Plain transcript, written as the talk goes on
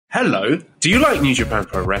Hello, do you like New Japan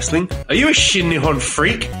Pro Wrestling? Are you a Shin Nihon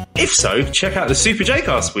freak? If so, check out the Super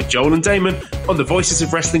J-Cast with Joel and Damon on the Voices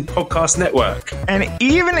of Wrestling podcast network. And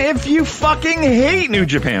even if you fucking hate New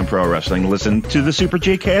Japan Pro Wrestling, listen to the Super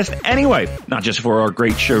J-Cast anyway. Not just for our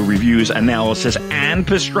great show reviews, analysis, and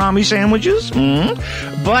pastrami sandwiches,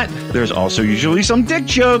 but there's also usually some dick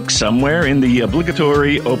jokes somewhere in the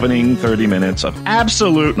obligatory opening 30 minutes of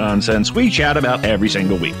absolute nonsense we chat about every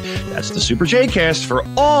single week. That's the Super J-Cast for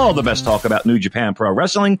all the best talk about New Japan Pro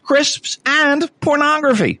Wrestling, crisps, and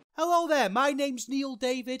pornography. Hello there, my name's Neil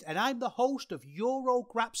David and I'm the host of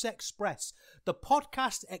Eurograps Express, the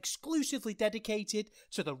podcast exclusively dedicated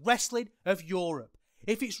to the wrestling of Europe.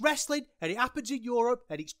 If it's wrestling and it happens in Europe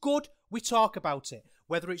and it's good, we talk about it.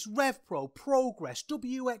 Whether it's Rev Pro, Progress,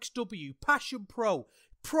 WXW, Passion Pro,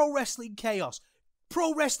 Pro Wrestling Chaos,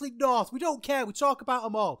 Pro Wrestling North, we don't care, we talk about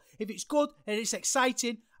them all. If it's good and it's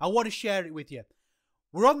exciting, I want to share it with you.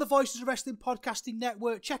 We're on the Voices of Wrestling Podcasting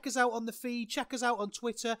Network. Check us out on the feed. Check us out on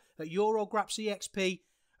Twitter at EuroGrapsEXP.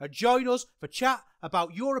 And join us for chat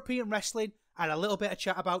about European wrestling and a little bit of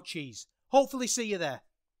chat about cheese. Hopefully see you there.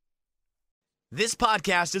 This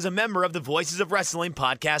podcast is a member of the Voices of Wrestling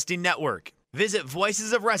Podcasting Network. Visit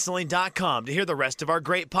voicesofwrestling.com to hear the rest of our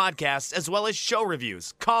great podcasts, as well as show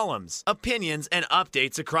reviews, columns, opinions, and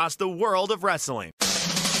updates across the world of wrestling.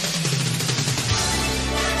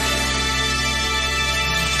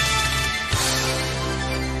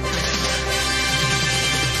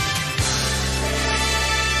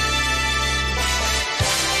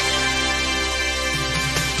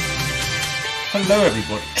 Hello,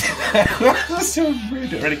 everybody. That's so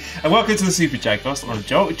rude already. And welcome to the Super J-Cast. I'm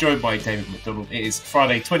Joel, joined by David McDonald. It is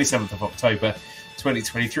Friday, 27th of October,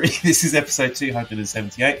 2023. This is episode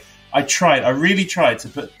 278. I really tried to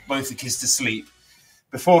put both the kids to sleep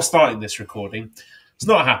before starting this recording. It's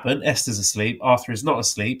not happened. Esther's asleep. Arthur is not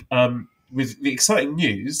asleep. With the exciting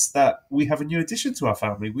news that we have a new addition to our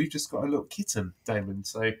family. We've just got a little kitten, Damon.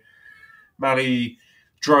 So, Mally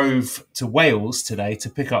drove to Wales today to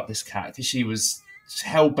pick up this cat because she was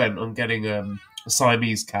hell-bent on getting a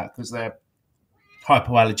Siamese cat because they're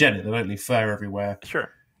hypoallergenic. They don't leave fur everywhere.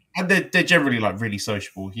 Sure. And they're generally like really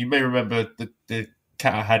sociable. You may remember the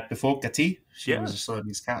cat I had before, Gatti. She was a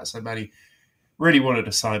Siamese cat. So Maddie really wanted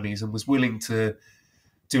a Siamese and was willing to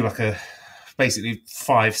do like a basically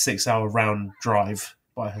 5-6 hour round drive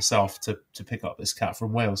by herself to pick up this cat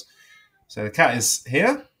from Wales. So the cat is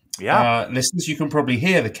here. Yeah. Listeners, you can probably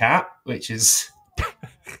hear the cat, which is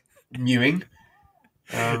mewing.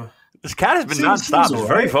 This cat has been nonstop. It's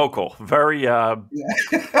very vocal. Very, has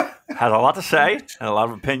a lot to say, and a lot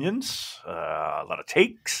of opinions, a lot of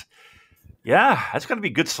takes. Yeah, that's going to be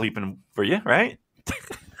good sleeping for you, right?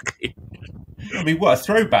 I mean, what a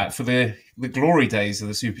throwback for the glory days of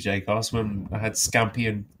the Super J-Cast when I had Scampy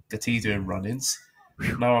and Gatti doing run-ins.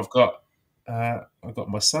 Now I've got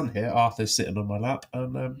my son here, Arthur, sitting on my lap,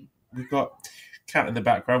 and we've got cat in the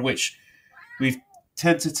background, which we've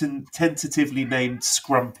tentatively named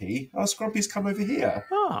Scrumpy. Oh, Scrumpy's come over here.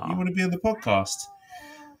 Oh. You want to be on the podcast?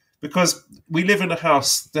 Because we live in a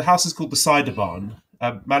house. The house is called the Cider Barn.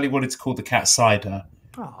 Mally wanted to call the cat Cider.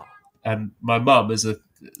 Oh. And my mum, as an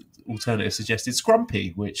alternative, suggested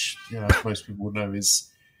Scrumpy, which most people will know is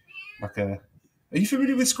like a... Are you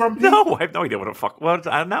familiar with Scrumpy? No, I have no idea what the fuck... Well,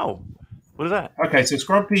 I don't know. What is that? Okay, so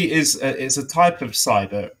Scrumpy is a type of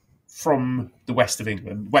cider from the west of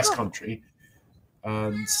England, West Country,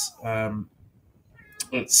 and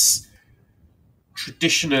it's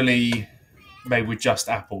traditionally made with just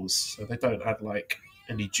apples, so they don't add like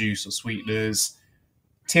any juice or sweeteners.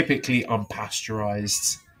 Typically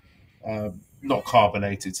unpasteurized, not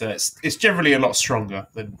carbonated, so it's generally a lot stronger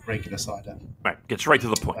than regular cider. Right, gets right to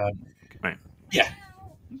the point. Right. Yeah,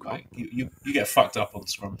 right. You get fucked up on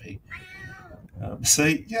Scrumpy. So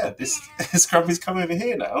yeah, this Scrumpy's come over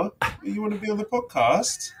here now. You want to be on the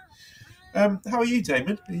podcast? How are you,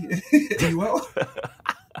 Damon? Are you well?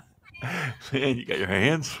 Man, you got your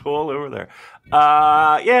hands all over there.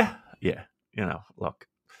 Yeah. You know, look.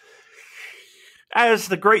 As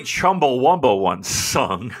the great Chumbawamba once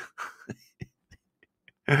sung,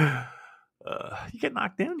 you get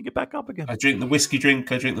knocked down, you get back up again. I drink the whiskey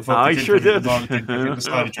drink, I drink the vodka I drink, sure I drink did. the vodka drink, I drink the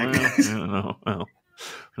cider drink. No, we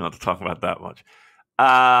don't have to talk about that much.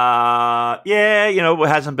 Yeah, you know, it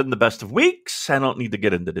hasn't been the best of weeks. I don't need to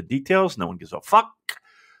get into the details. No one gives a fuck.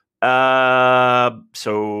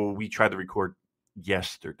 So we tried to record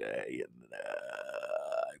yesterday, and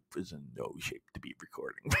I was in no shape to be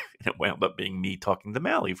recording. It wound up being me talking to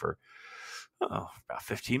Mally for about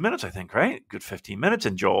 15 minutes, I think, right? Good 15 minutes.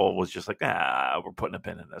 And Joel was just like, we're putting a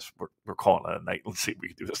pin in this. We're calling it a night. Let's see if we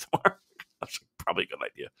can do this tomorrow. That's probably a good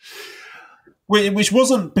idea. Which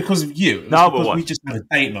wasn't because of you. It was because we just had a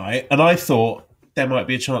date night, and I thought there might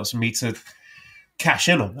be a chance for me to cash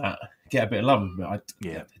in on that, get a bit of love, but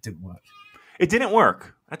it didn't work. It didn't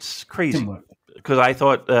work. That's crazy. It didn't work. Because I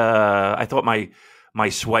thought my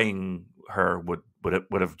swaying her would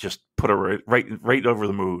have just put her right over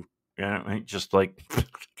the moon. Just like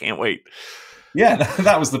can't wait. Yeah,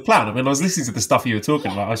 that was the plan. I mean, I was listening to the stuff you were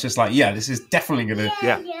talking about. I was just like, yeah, this is definitely going to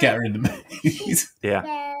get her in the mood.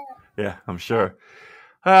 Yeah, I'm sure.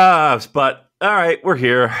 But all right, we're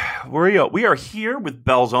here. We are here with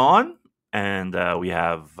bells on, and we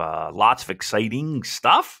have lots of exciting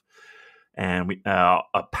stuff. And we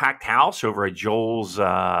a packed house over at Joel's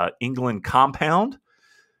England compound.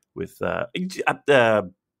 With I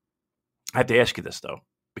have to ask you this though,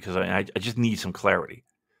 because I just need some clarity,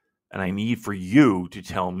 and I need for you to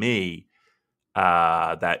tell me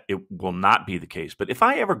that it will not be the case. But if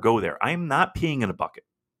I ever go there, I am not peeing in a bucket,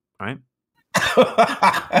 right?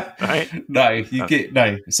 Right? No, get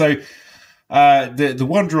no. So the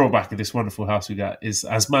one drawback of this wonderful house we got is,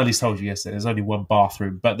 as Manly's told you yesterday, there's only one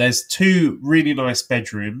bathroom, but there's two really nice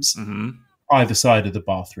bedrooms either side of the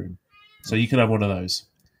bathroom, so you can have one of those.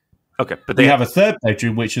 Okay, but they have a third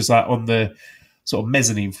bedroom, which is like on the sort of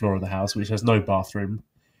mezzanine floor of the house, which has no bathroom.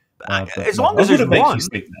 As long as there's one,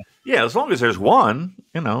 yeah. As long as there's one,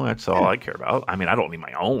 that's all I care about. I mean, I don't need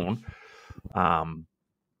my own.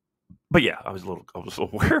 But yeah, I was a little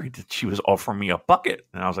worried that she was offering me a bucket,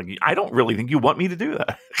 and I was like, I don't really think you want me to do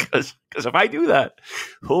that, because if I do that,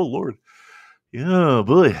 oh Lord, yeah,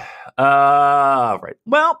 boy. Right.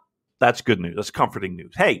 Well, that's good news. That's comforting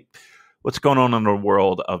news. Hey, what's going on in the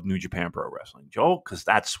world of New Japan Pro Wrestling, Joel? Because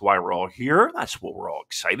that's why we're all here. That's what we're all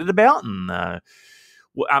excited about, and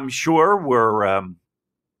I'm sure we're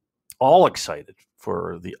all excited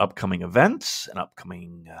for the upcoming events and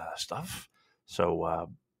upcoming stuff. So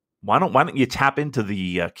why don't you tap into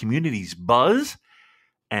the community's buzz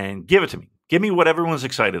and give it to me? Give me what everyone's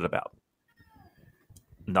excited about.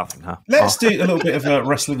 Nothing, huh? Let's do a little bit of a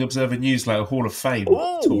Wrestling Observer Newsletter Hall of Fame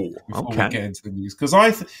talk before we get into the news. Because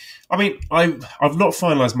I've not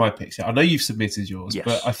finalised my picks yet. I know you've submitted yours,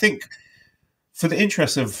 but I think for the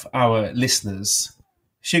interest of our listeners,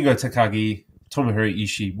 Shingo Takagi, Tomohiro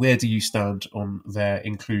Ishii, where do you stand on their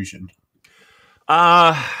inclusion?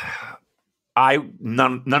 None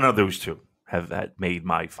of those two have made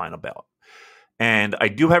my final ballot, and I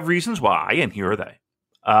do have reasons why, and here are they.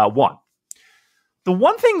 One, the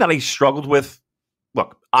one thing that I struggled with.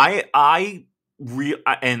 Look, and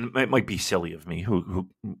it might be silly of me, who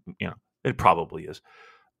it probably is.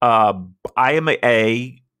 I am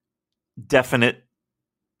a definite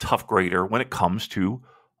tough grader when it comes to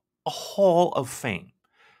a Hall of Fame,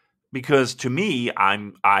 because to me,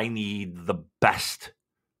 I need the best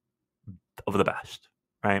of the best,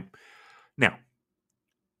 right? Now,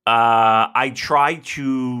 I try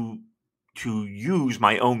to use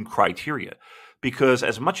my own criteria, because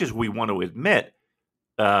as much as we want to admit,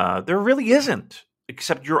 there really isn't,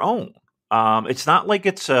 except your own. It's not like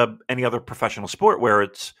it's any other professional sport where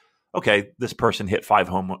it's, okay, this person hit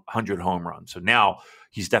 500 home runs, so now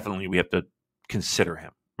we have to consider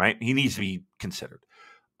him, right? He needs to be considered.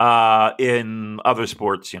 In other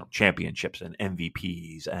sports, championships and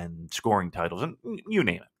MVPs and scoring titles and you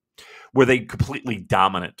name it, were they completely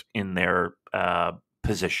dominant in their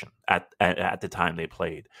position at the time they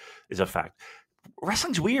played, is a fact.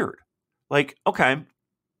 Wrestling's weird. Like, okay,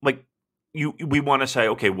 like we want to say,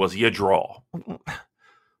 okay, was he a draw?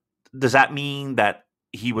 Does that mean that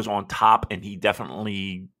he was on top and he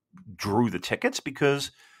definitely drew the tickets? Because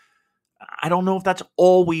I don't know if that's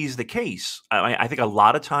always the case. I think a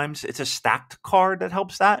lot of times it's a stacked card that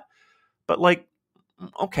helps that. But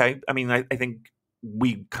okay, I mean, I think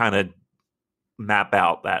we kind of map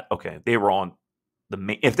out that, okay, they were on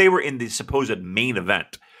if they were in the supposed main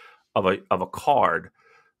event of a card,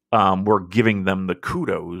 we're giving them the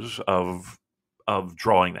kudos of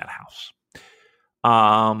drawing that house.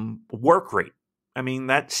 Work rate. I mean,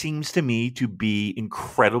 that seems to me to be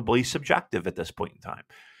incredibly subjective at this point in time.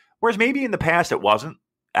 Whereas maybe in the past it wasn't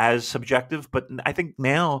as subjective, but I think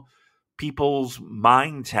now people's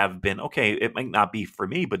minds have been, okay, it might not be for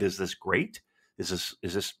me, but is this great? Is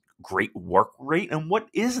this great work rate? And what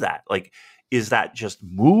is that? Like, is that just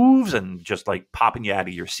moves and just like popping you out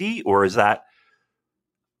of your seat? Or is that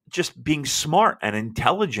just being smart and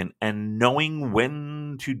intelligent and knowing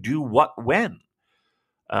when to do what when?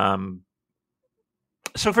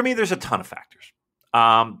 So for me, there's a ton of factors.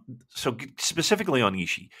 So specifically on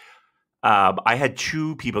Ishii, I had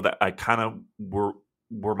two people that I kind of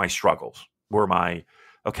were my struggles.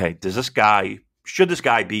 Okay, does this guy should this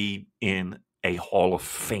guy be in a Hall of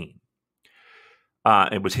Fame?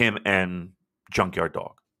 It was him and Junkyard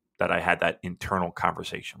Dog that I had that internal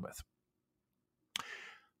conversation with.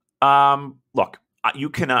 Look, you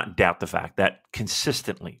cannot doubt the fact that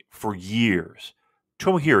consistently for years,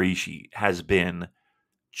 Tomohiro Ishii has been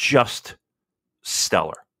just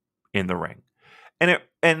stellar in the ring.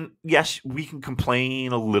 And yes, we can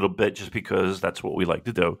complain a little bit just because that's what we like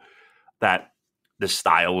to do, that the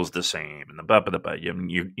style is the same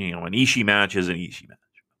and you know, an Ishii match is an Ishii match.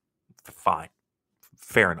 Fine.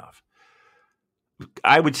 Fair enough.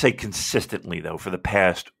 I would say consistently, though, for the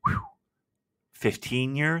past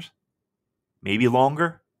 15 years, maybe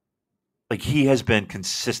longer, like he has been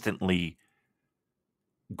consistently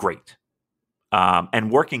great.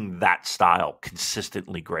 And working that style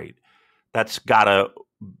consistently great, that's got to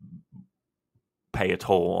pay a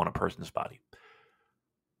toll on a person's body.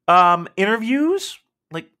 Interviews,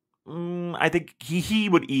 like, I think he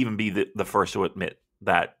would even be the first to admit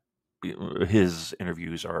that his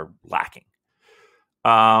interviews are lacking.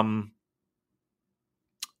 You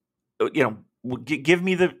know, give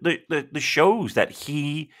me the shows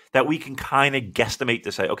that we can kind of guesstimate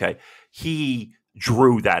to say, okay, he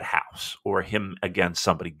drew that house, or him against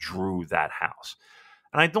somebody drew that house.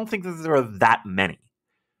 And I don't think that there are that many.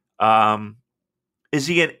 Is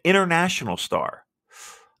he an international star?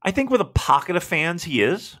 I think with a pocket of fans he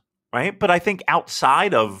is, right? But I think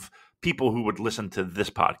outside of people who would listen to this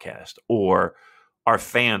podcast or are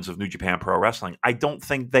fans of New Japan Pro Wrestling, I don't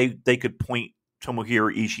think they could point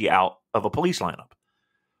Tomohiro Ishii out of a police lineup.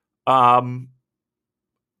 And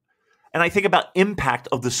I think about impact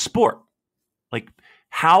of the sport. Like,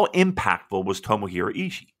 how impactful was Tomohiro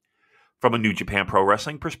Ishii? From a New Japan Pro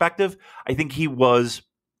Wrestling perspective, I think he was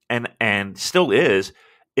and still is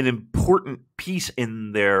an important piece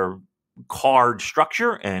in their card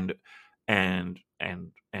structure and who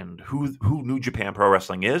New Japan Pro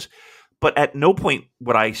Wrestling is. But at no point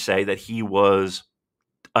would I say that he was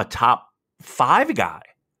a top 5 guy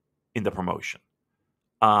in the promotion.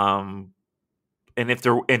 And if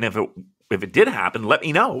it did happen, let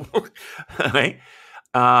me know, right?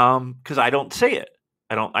 Because I don't see it.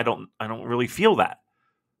 I don't really feel that.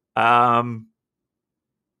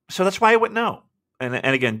 So that's why I wouldn't know. And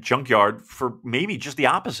again, Junkyard, for maybe just the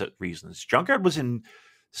opposite reasons. Junkyard was in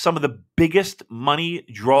some of the biggest money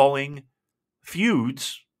drawing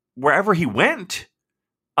feuds wherever he went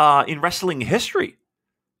in wrestling history.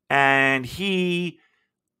 And he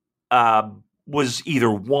was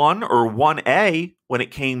either 1 or 1A when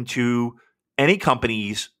it came to any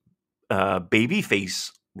company's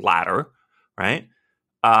babyface ladder, right?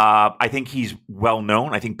 I think he's well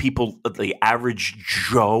known. I think people, the average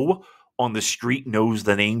Joe on the street, knows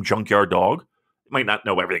the name Junkyard Dog. Might not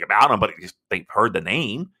know everything about him, but they've heard the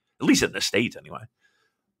name, at least in the States anyway.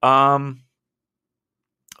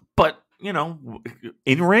 But, you know,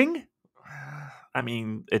 in ring, I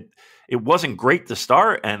mean, it wasn't great to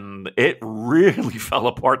start, and it really fell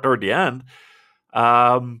apart toward the end.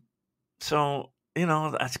 So, you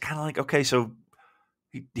know, that's kind of like, okay, so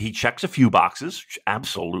he checks a few boxes,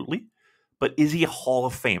 absolutely. But is he a Hall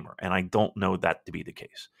of Famer? And I don't know that to be the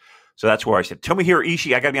case. So that's where I said, Tomohiro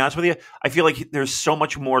Ishii, I got to be honest with you, I feel like there's so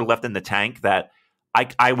much more left in the tank that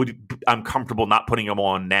I'm comfortable not putting him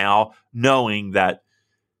on now, knowing that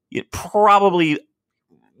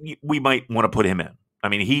we might want to put him in. I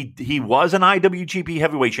mean, he was an IWGP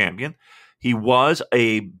heavyweight champion. He was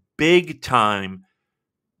a big time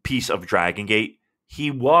piece of Dragon Gate. He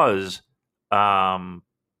was in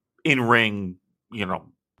ring, you know,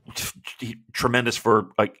 tremendous for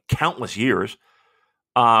like countless years.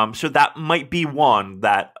 So that might be one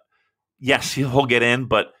that, yes, he'll get in,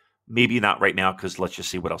 but maybe not right now, because let's just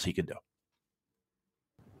see what else he can do.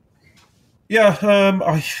 Yeah,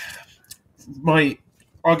 my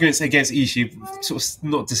arguments against Ishii sort of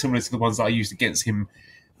not dissimilar to the ones that I used against him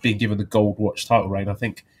being given the Gold Watch title reign. I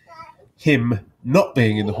think him not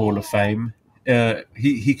being in the Hall of Fame,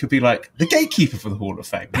 he could be like the gatekeeper for the Hall of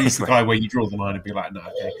Fame. He's the guy where you draw the line and be like, no,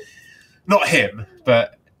 okay, not him,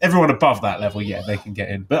 but everyone above that level, yeah, they can get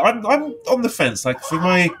in. But I'm on the fence. Like, for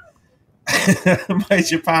my my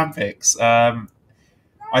Japan picks,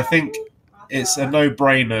 I think it's a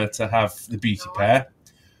no-brainer to have the beauty pair.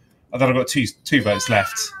 And then I've got two votes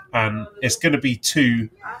left, and it's going to be 2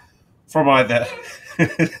 from either. A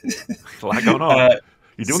lot going on.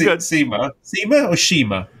 You're doing good. Seema or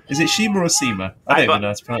Shima? Is it Shima or Seema? I don't even know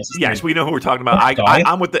how to pronounce it. Yes, we know who we're talking about.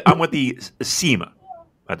 I'm with the Seema.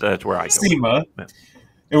 That's where I go. Seema. Yeah.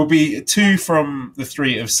 It will be 2 from the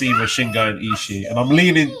 3 of Seema, Shingo, and Ishii, and I'm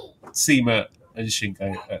leaning Seema in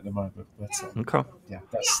Shingo at the moment. But Okay. yeah,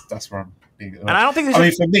 that's where I'm being. And I don't think. I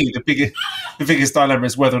mean, for me, the biggest dilemma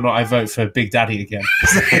is whether or not I vote for Big Daddy again.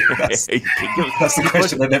 that's the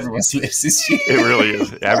question on everyone's lips this year. It really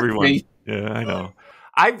is. Everyone. Yeah, I know.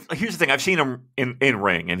 Here's the thing. I've seen him in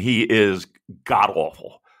ring, and he is god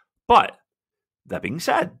awful. But that being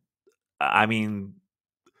said, I mean,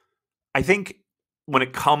 I think when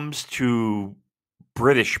it comes to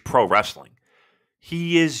British pro wrestling,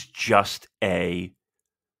 he is just a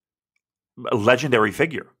legendary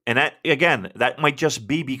figure. And that might just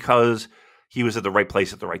be because he was at the right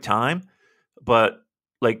place at the right time. But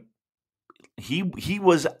like, he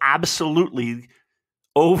was absolutely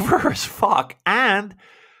over as fuck. And,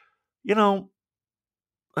 you know,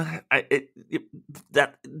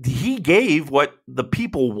 that he gave what the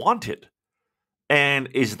people wanted. And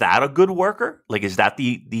is that a good worker? Like, is that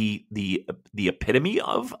the epitome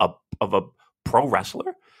of a pro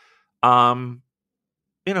wrestler? You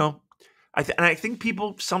know, I think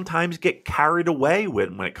people sometimes get carried away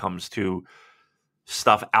when it comes to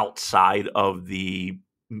stuff outside of the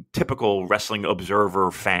typical wrestling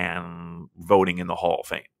observer fan voting in the Hall of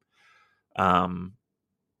Fame.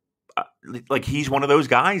 Like, he's one of those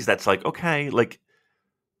guys that's like, okay, like,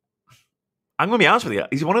 I'm going to be honest with you.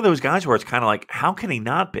 He's one of those guys where it's kind of like, how can he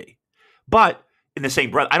not be? But in the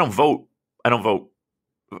same breath, I don't vote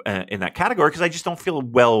in that category because I just don't feel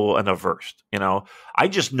well enough versed. You know, I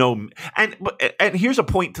just know. And here's a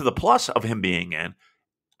point to the plus of him being in.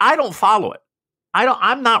 I don't follow it.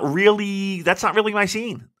 I'm not really. That's not really my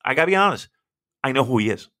scene. I got to be honest. I know who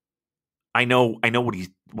he is. I know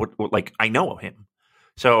what like I know him.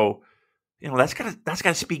 So, you know, that's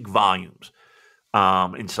gotta speak volumes.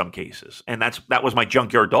 In some cases, and that was my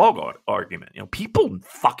junkyard dog argument. You know, people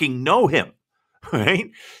fucking know him,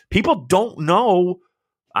 right? People don't know.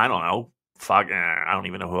 I don't know. I don't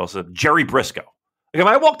even know who else. Jerry Briscoe. Like, if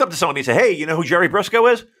I walked up to someone and said, "Hey, you know who Jerry Briscoe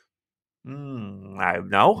is?" I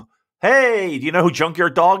know. Hey, do you know who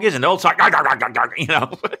Junkyard Dog is? And they'll talk, you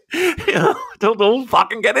know, they'll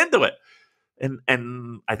fucking get into it. And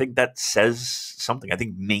I think that says something. I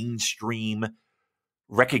think mainstream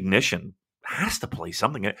recognition has to play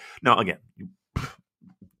something. Now, again,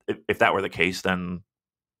 if that were the case, then,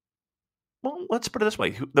 well, let's put it this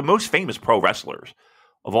way. The most famous pro wrestlers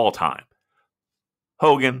of all time: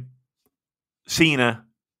 Hogan, Cena,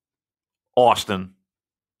 Austin,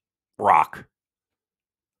 Rock,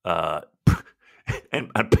 and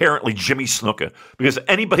apparently Jimmy Snuka. Because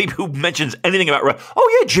anybody who mentions anything about,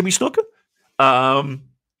 oh yeah, Jimmy Snuka. But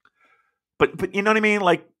you know what I mean?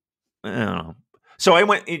 Like, I don't know. So I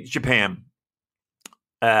went in Japan.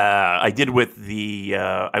 I did with the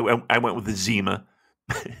I went with the Zima.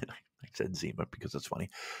 I said Zima because it's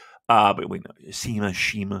funny. But wait, no,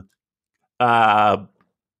 Shima.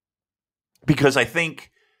 Because I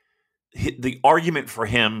think the argument for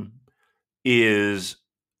him is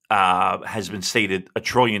has been stated a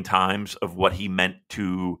trillion times of what he meant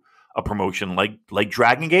to a promotion like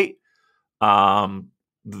Dragon Gate. The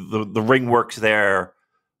ring works there.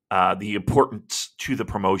 The importance to the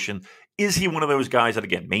promotion. Is he one of those guys that,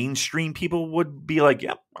 again, mainstream people would be like,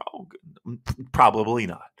 yeah, probably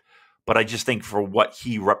not. But I just think for what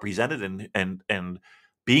he represented and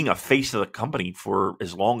being a face of the company for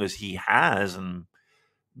as long as he has, and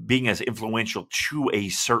being as influential to a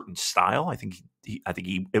certain style, I think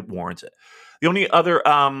it warrants it. The only other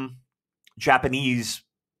Japanese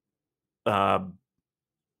name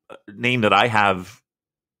that I have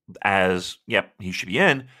as, yep, he should be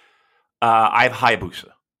in, I have Hayabusa.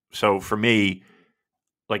 So for me,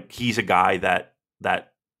 like, he's a guy that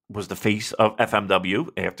was the face of FMW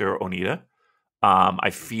after Onita. I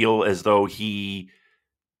feel as though his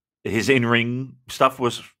in-ring stuff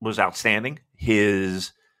was outstanding.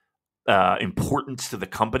 His importance to the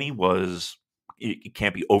company it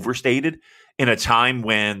can't be overstated in a time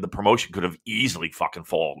when the promotion could have easily fucking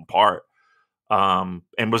fallen apart,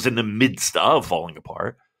 and was in the midst of falling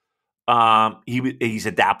apart. He's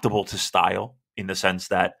adaptable to style in the sense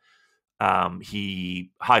that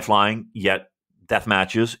he high flying, yet death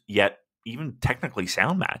matches, yet even technically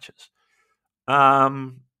sound matches.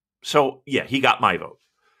 So yeah, he got my vote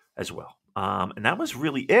as well. And that was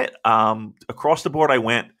really it. Across the board,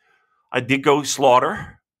 I did go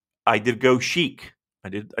Slaughter. I did go Sheik. I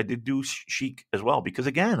did do Sheik as well, because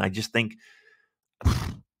again, I just think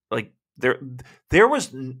like there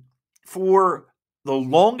was, for the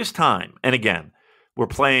longest time, and again, we're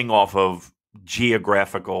playing off of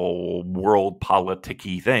geographical, world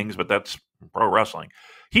politic-y things, but that's pro wrestling.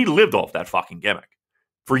 He lived off that fucking gimmick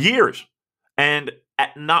for years. And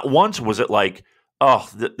not once was it like, oh,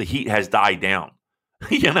 the heat has died down.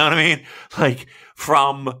 You know what I mean? Like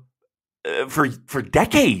from for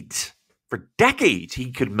decades,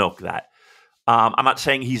 he could milk that. I'm not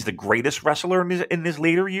saying he's the greatest wrestler in his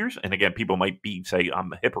later years, and again, people might say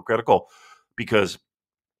I'm hypocritical because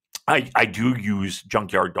I do use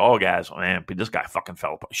Junkyard Dog as man, but this guy fucking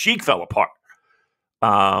fell apart. Sheik fell apart.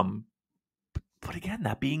 But again,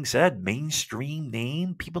 that being said, mainstream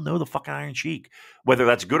name, people know the fucking Iron Sheik. Whether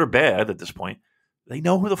that's good or bad at this point, they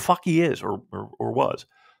know who the fuck he is or was.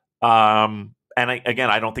 And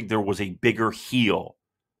I don't think there was a bigger heel.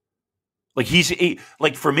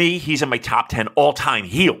 Like for me, he's in my top 10 all-time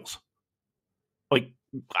heels. Like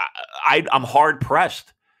I'm hard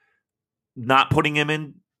pressed not putting him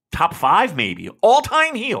in top 5, maybe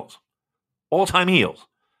all-time heels.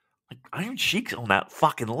 Like Iron Sheik's on that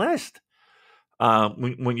fucking list.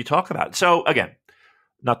 When you talk about it. So again,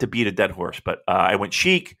 not to beat a dead horse, but I went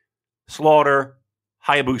Sheik, Slaughter,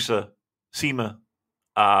 Hayabusa, Sema.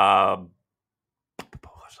 What did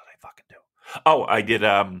I fucking do? Oh, I did.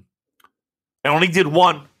 I only did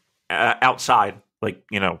one outside, like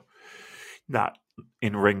not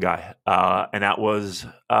in ring guy, and that was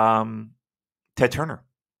Ted Turner.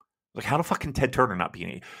 Like, how the fuck can Ted Turner not be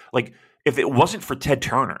any? Like, if it wasn't for Ted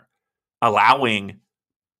Turner allowing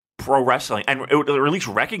pro wrestling, and or at least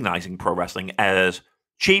recognizing pro wrestling as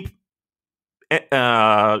cheap,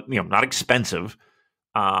 not expensive,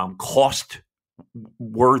 cost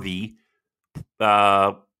worthy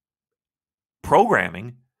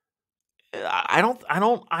programming, I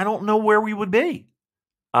don't know where we would be.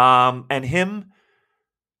 And him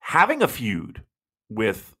having a feud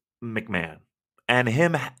with McMahon, and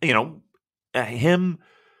him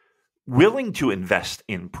willing to invest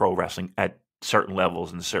in pro wrestling at certain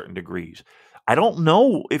levels and certain degrees. I don't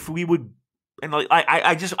know if we would, and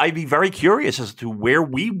I'd be very curious as to where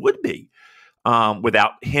we would be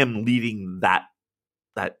without him leading that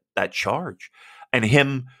charge, and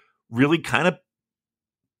him really kind of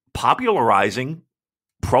popularizing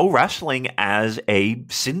pro wrestling as a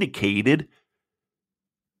syndicated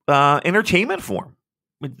entertainment form.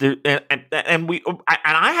 And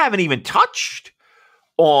I haven't even touched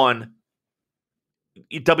on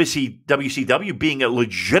WCW being a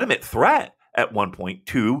legitimate threat at one point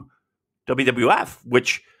to WWF,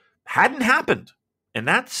 which hadn't happened. And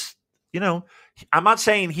that's, I'm not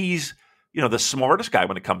saying he's, the smartest guy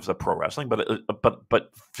when it comes to pro wrestling, but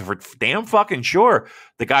for damn fucking sure,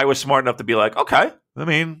 the guy was smart enough to be like, okay, I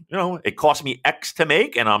mean, it cost me X to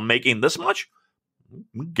make and I'm making this much.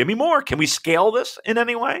 Give me more. Can we scale this in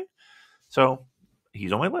any way? So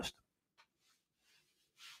he's on my list.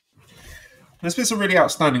 There's been some really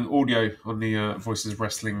outstanding audio on the Voices of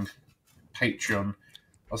Wrestling Patreon. I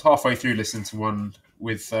was halfway through listening to one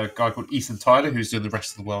with a guy called Ethan Tyler, who's doing the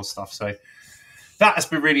rest of the world stuff. So that has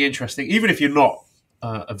been really interesting. Even if you're not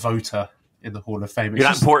a voter in the Hall of Fame. You're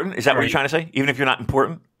not important? Is that what you're trying to say? Even if you're not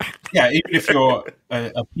important? Yeah, even if you're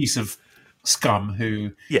a piece of scum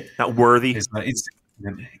who... Yeah, not worthy. Is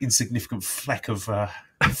an insignificant fleck of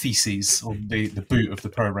feces on the boot of the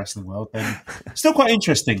pro wrestling world, then still quite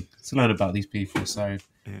interesting to learn about these people. So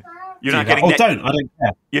you're not getting that, I don't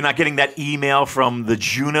care. You're not getting that email from the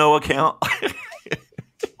Juno account?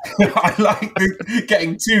 I like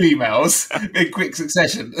getting 2 emails in quick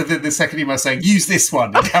succession, and then the second email saying, use this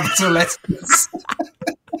one in capital letters.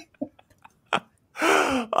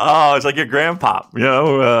 Oh, it's like your grandpa,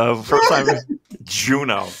 first time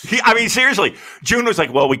Juno. Seriously, Juno's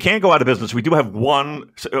like, well, we can't go out of business. We do have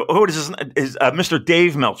one. Who is this? Is Mr.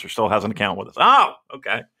 Dave Meltzer still has an account with us? Oh,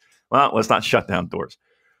 okay. Well, let's not shut down doors.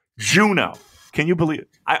 Juno. Can you believe it?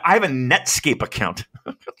 I have a Netscape account.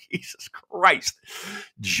 Jesus Christ.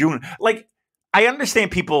 Juno. Like, I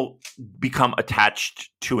understand people become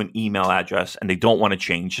attached to an email address and they don't want to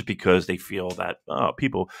change just because they feel that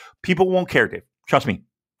people won't care, Dave. Trust me.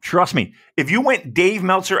 If you went Dave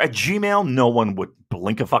Meltzer at Gmail, no one would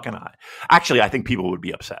blink a fucking eye. Actually, I think people would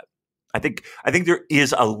be upset. I think there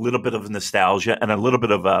is a little bit of nostalgia and a little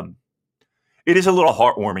bit of it is a little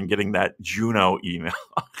heartwarming getting that Juno email.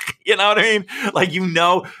 You know what I mean? Like,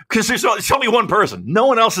 because there's only one person. No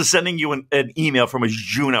one else is sending you an email from a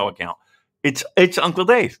Juno account. It's Uncle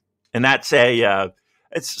Dave, and that's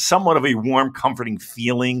it's somewhat of a warm, comforting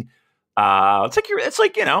feeling. It's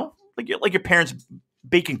like your parents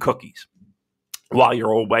baking cookies while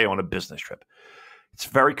you're away on a business trip. It's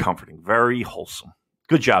very comforting, very wholesome.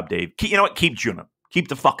 Good job, Dave. You know what? Keep Juno. Keep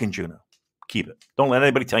the fucking Juno. Keep it. Don't let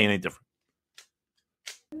anybody tell you any different.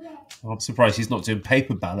 I'm surprised he's not doing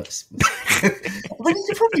paper ballots. I mean, you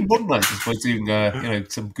could probably modernize this by doing,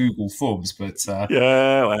 some Google Forms, but...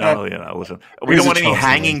 listen. We don't want any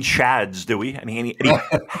hanging chads, do we? Any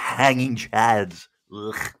hanging chads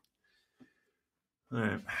Ugh. All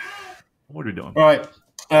right. What are we doing? All right.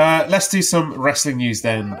 Let's do some wrestling news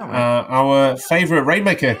then. Right. Our favourite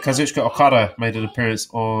Rainmaker, Kazuchika Okada, made an appearance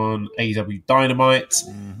on AEW Dynamite,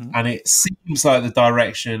 and it seems like the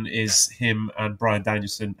direction is him and Bryan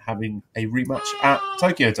Danielson having a rematch at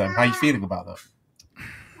Tokyo Dome. How are you feeling about that?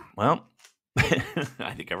 Well,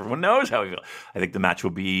 I think everyone knows how we feel. I think the match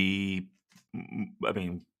will be. I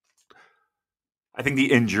mean, I think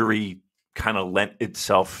the injury kind of lent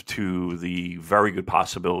itself to the very good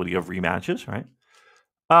possibility of rematches, right?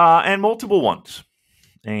 And multiple ones.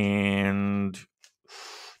 And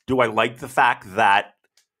do I like the fact that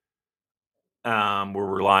we're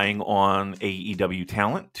relying on AEW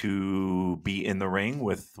talent to be in the ring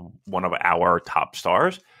with one of our top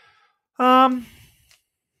stars?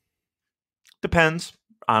 Depends,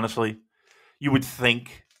 honestly. You would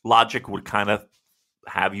think logic would kind of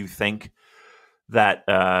have you think that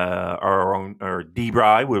our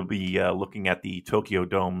D-Bry will be looking at the Tokyo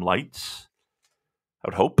Dome lights. I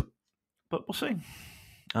would hope, but we'll see.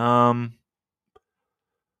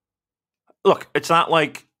 Look, it's not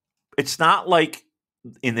like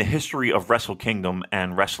in the history of Wrestle Kingdom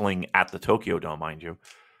and wrestling at the Tokyo Dome, mind you,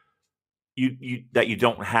 you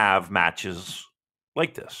don't have matches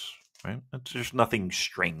like this, right? There's nothing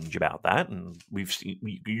strange about that, and we've seen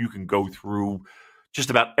you can go through just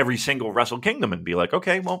about every single Wrestle Kingdom and be like,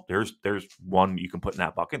 okay, well, there's one you can put in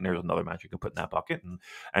that bucket, and there's another match you can put in that bucket,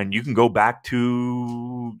 and you can go back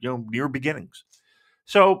to near beginnings.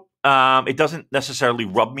 So it doesn't necessarily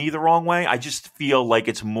rub me the wrong way. I just feel like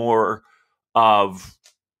it's more of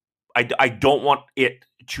I don't want it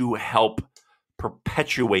to help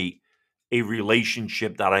perpetuate a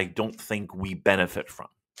relationship that I don't think we benefit from.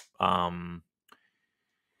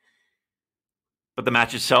 But the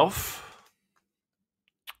match itself,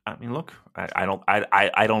 I mean, look, I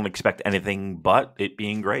don't expect anything but it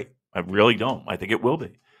being great. I really don't. I think it will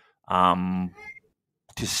be.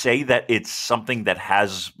 To say that it's something that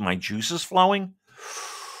has my juices flowing,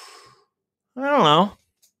 I don't know.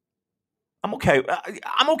 I'm okay.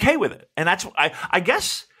 I'm okay with it, and that's I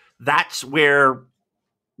guess that's where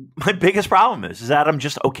my biggest problem is that I'm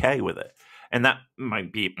just okay with it, and that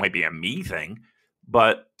might be a me thing,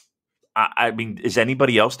 but I mean, is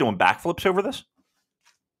anybody else doing backflips over this?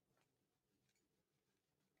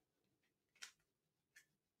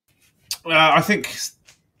 I think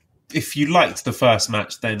if you liked the first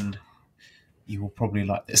match, then you will probably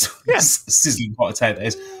like this. Yeah. Sizzling hot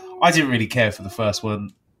potatoes. I didn't really care for the first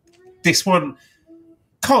one. This one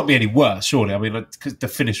can't be any worse, surely. I mean, because the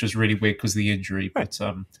finish was really weird because of the injury. Right.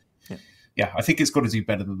 But yeah, I think it's got to do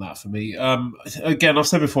better than that for me. Again, I've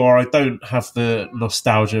said before, I don't have the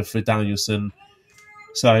nostalgia for Danielson,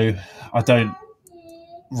 so I don't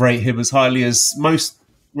rate him as highly as most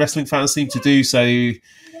wrestling fans seem to do. So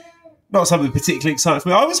not something particularly exciting for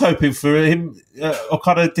me. I was hoping for him,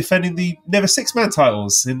 Okada, defending the Never Six-Man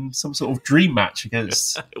titles in some sort of dream match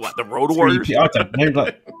against what, the Road Warriors? I don't know.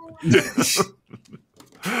 Like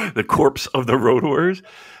the corpse of the Road Warriors?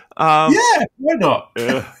 Yeah, why not?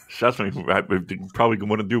 That's me. Probably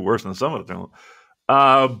want to do worse than some of them.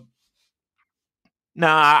 I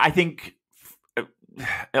think,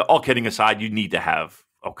 all kidding aside, you need to have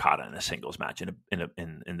Okada in a singles match in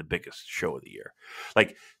the biggest show of the year.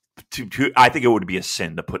 Like, I think it would be a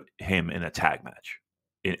sin to put him in a tag match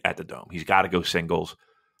at the Dome. He's got to go singles.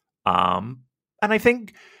 And I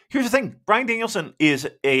think here's the thing: Bryan Danielson is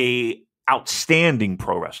a outstanding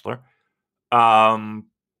pro wrestler. And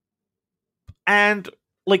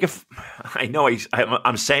like, if I know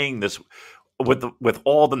I'm saying this with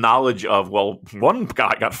all the knowledge of, well, one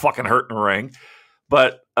guy got fucking hurt in the ring,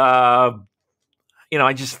 but I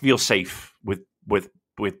just feel safe with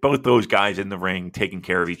both those guys in the ring taking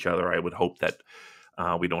care of each other. I would hope that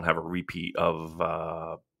we don't have a repeat of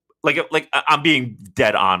like I'm being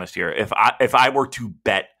dead honest here. If I were to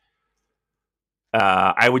bet,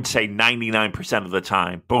 I would say 99% of the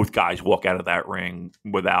time both guys walk out of that ring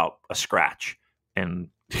without a scratch. And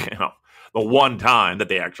the one time that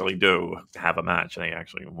they actually do have a match,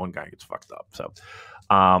 one guy gets fucked up. So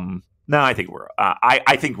no, I think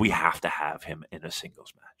I think we have to have him in a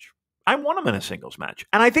singles match. I want him in a singles match.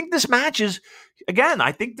 And I think this match is, again,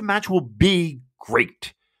 I think the match will be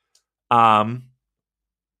great. I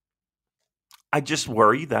just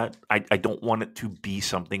worry that I don't want it to be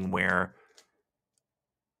something where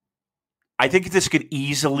I think this could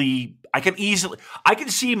I can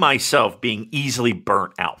see myself being easily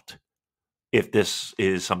burnt out if this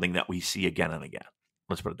is something that we see again and again.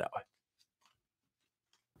 Let's put it that way.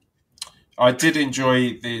 I did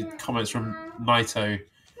enjoy the comments from Naito.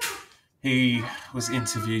 He was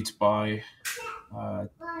interviewed by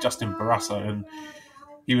Justin Barrasso, and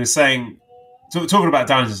he was saying, talking about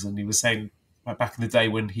Danielson, he was saying like back in the day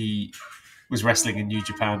when he was wrestling in New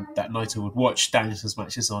Japan, that Naito would watch Danielson's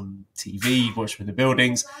matches on TV, watch him in the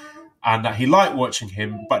buildings, and that he liked watching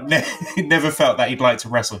him, but he never felt that he'd like to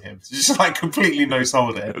wrestle him. So just like completely no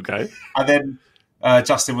soul there. Okay. And then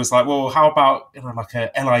Justin was like, well, how about like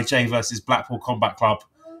a LIJ versus Blackpool Combat Club?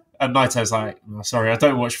 And Naito's like, oh, sorry, I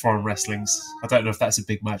don't watch foreign wrestlings. I don't know if that's a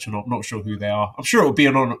big match or not. I'm not sure who they are. I'm sure it would be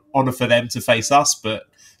an honour for them to face us, but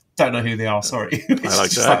don't know who they are. Sorry. I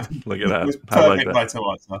like that. Look at that. I like that.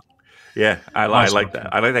 Naito answer. Yeah, I like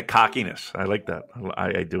that. I like that cockiness. I like that.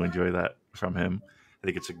 I do enjoy that from him. I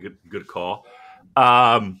think it's a good call.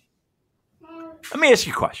 Let me ask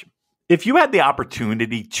you a question. If you had the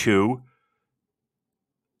opportunity to,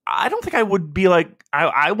 I don't think I would be like,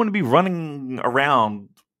 I wouldn't be running around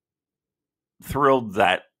thrilled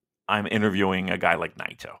that I'm interviewing a guy like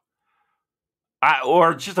Naito.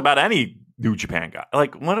 Or just about any New Japan guy.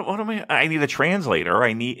 Like, what am I need a translator.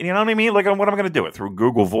 I need, you know what I mean? Like, what am I going to do it through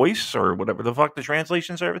Google Voice or whatever the fuck the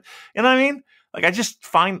translation service? You know what I mean? Like,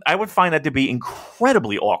 I would find that to be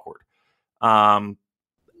incredibly awkward. And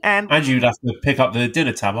you'd have to pick up the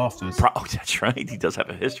dinner tab afterwards. Oh, that's right. He does have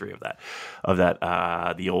a history of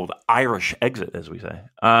that. The old Irish exit, as we say.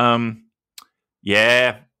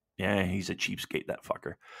 Yeah, he's a cheapskate, that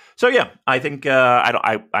fucker. So yeah, I think I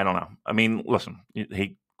don't know. I mean, listen,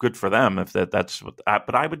 he good for them if that's what.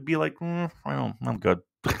 But I would be like, I'm good.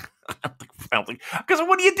 I don't think because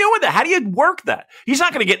what do you do with that? How do you work that? He's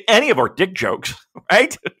not going to get any of our dick jokes,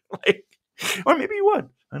 right? Or maybe he would.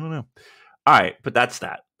 I don't know. All right, but that's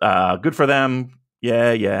that. Good for them.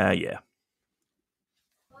 Yeah.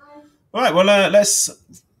 All right, well, let's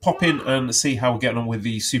pop in and see how we're getting on with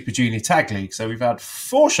the Super Junior Tag League. So we've had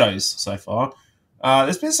 4 shows so far.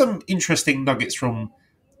 There's been some interesting nuggets from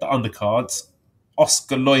the undercards.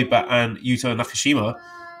 Oscar Loiba and Yuto Nakashima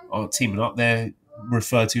are teaming up. They're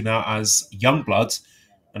referred to now as Youngbloods,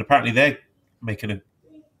 and apparently they're making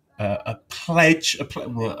a play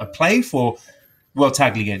for World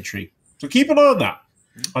Tag League entry. So keep an eye on that.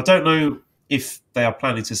 I don't know if they are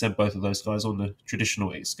planning to send both of those guys on the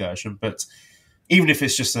traditional excursion, but even if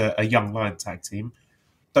it's just a young lion tag team,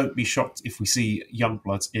 don't be shocked if we see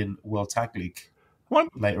Youngbloods in World Tag League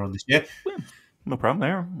later on this year. Yeah, no problem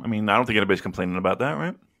there. I mean, I don't think anybody's complaining about that,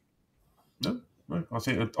 right? No. I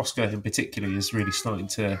think Oscar in particular is really starting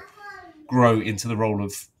to grow into the role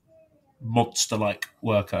of monster-like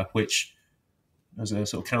worker, which, as a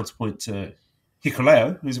sort of counterpoint to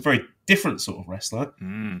Hikuleo, who's a very different sort of wrestler,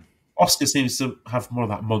 Oscar seems to have more of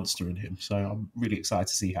that monster in him. So I'm really excited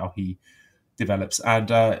to see how he develops. And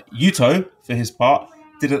Yuto, for his part,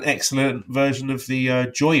 did an excellent version of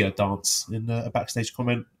the Joya dance in a backstage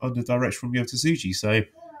comment under direction from Yota Tsuji. So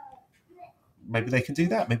maybe they can do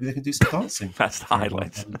that. Maybe they can do some dancing. That's the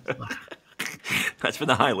highlights. That's been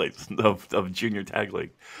the highlights of Junior Tag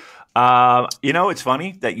League. It's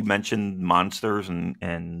funny that you mentioned monsters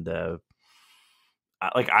and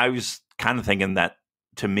I was kind of thinking that,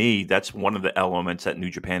 to me, that's one of the elements that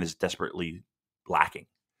New Japan is desperately lacking.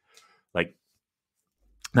 Like,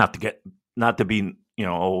 not to be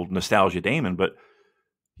old nostalgia Damon, but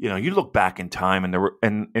you look back in time and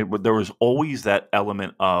there was always that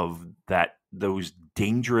element of those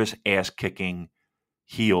dangerous ass kicking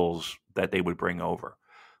heels that they would bring over,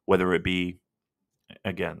 whether it be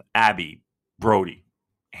again Abby, Brody,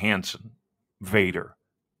 Hanson, Vader,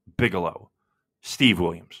 Bigelow, Steve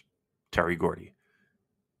Williams, Terry Gordy.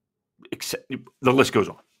 The list goes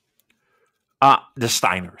on. The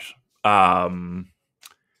Steiners.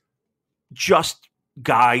 Just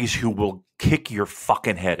guys who will kick your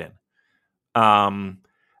fucking head in.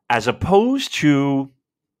 As opposed to,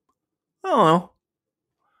 I don't know,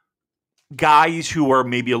 guys who are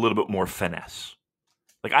maybe a little bit more finesse.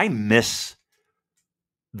 Like, I miss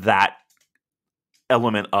that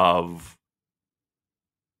element of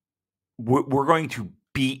we're going to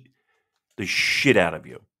beat the shit out of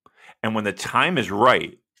you. And when the time is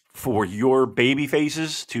right for your baby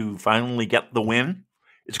faces to finally get the win,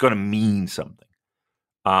 it's going to mean something.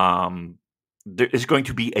 There is going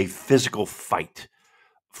to be a physical fight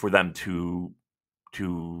for them to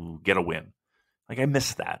get a win. Like, I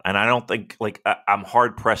miss that. And I don't think, I'm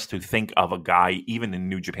hard pressed to think of a guy, even in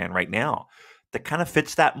New Japan right now, that kind of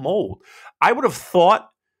fits that mold. I would have thought,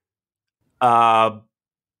 I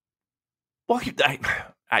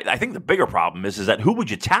think the bigger problem is that who would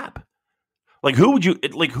you tap? Like, who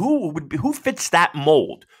fits that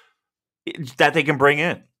mold that they can bring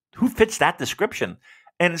in? Who fits that description?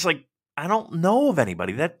 And it's like, I don't know of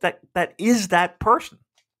anybody that is that person.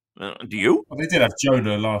 Do you? Well, they did have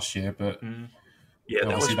Jonah last year, but Yeah,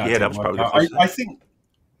 Obviously, that was didn't work probably out. the first I think,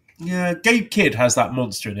 yeah, Gabe Kidd has that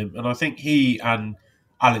monster in him, and I think he and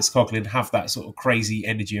Alex Coughlin have that sort of crazy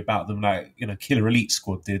energy about them, like Killer Elite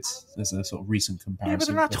Squad did. There's a sort of recent comparison. Yeah, but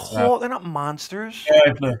they're not tall. They're not monsters.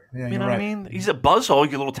 Yeah, no, yeah, you know right. what I mean? He's a buzzhole,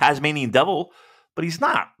 your little Tasmanian devil, but he's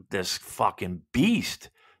not this fucking beast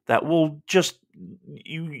that will just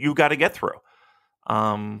you got to get through.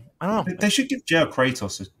 I don't know. They should give Joe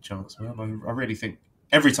Kratos a chance, man. I really think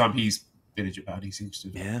every time he's been in Japan, he seems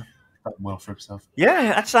to have done well for himself.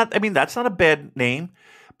 Yeah, that's not a bad name.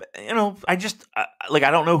 But, I just I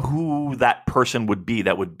don't know who that person would be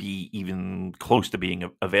that would be even close to being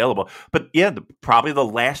available. But yeah, probably the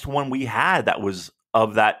last one we had that was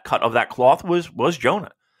of that cut of that cloth was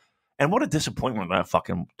Jonah. And what a disappointment that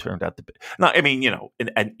fucking turned out to be. No, I mean,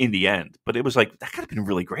 in the end, but it was like that could have been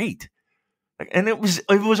really great. And it was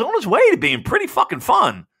on its way to being pretty fucking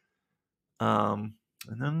fun. And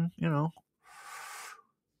then,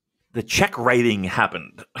 the check writing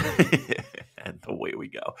happened. And away we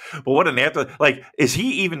go. But what an after, is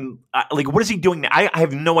he even, what is he doing now? I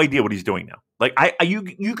have no idea what he's doing now.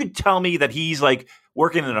 You could tell me that he's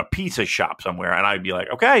working in a pizza shop somewhere, and I'd be like,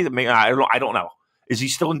 okay, I don't know. Is he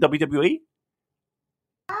still in WWE?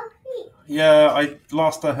 Yeah,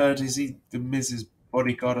 last I heard, is he the Miz's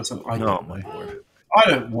bodyguard or something? Oh my lord! I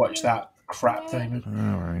don't watch that crap, Damon.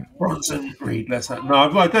 All right, Bronson Reed. No,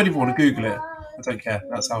 I don't even want to Google it. I don't care.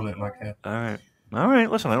 That's how I look like it. All right.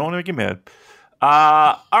 Listen, I don't want to make you mad.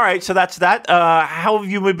 All right, so that's that. How have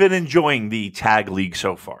you been enjoying the tag league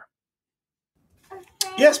so far?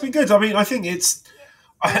 Yeah, it's been good. I mean, I think it's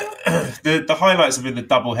the highlights have been the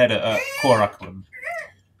double header at Korakuen,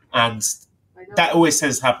 and that always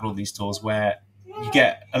tends to happen on these tours where you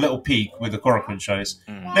get a little peak with the Korakuen shows,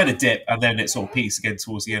 then a dip, and then it sort of peaks again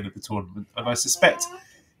towards the end of the tournament. And I suspect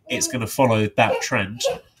it's going to follow that trend.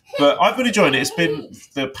 But I've been enjoying it. It's been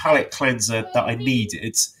the palate cleanser that I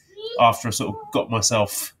needed after I sort of got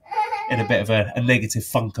myself in a bit of a negative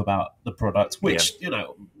funk about the product, which,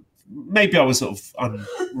 maybe I was sort of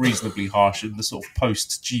unreasonably harsh in the sort of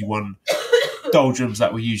post G1 doldrums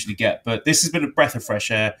that we usually get. But this has been a breath of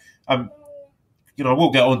fresh air.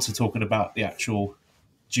 We'll get on to talking about the actual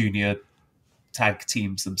junior tag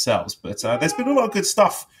teams themselves, but there's been a lot of good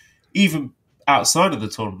stuff, even outside of the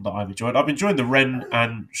tournament that I've enjoyed. I've enjoyed the Ren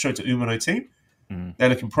and Shota Umino team. They're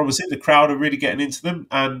looking promising. The crowd are really getting into them,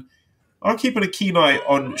 and I'm keeping a keen eye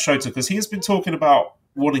on Shota because he has been talking about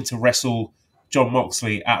wanting to wrestle Jon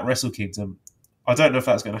Moxley at Wrestle Kingdom. I don't know if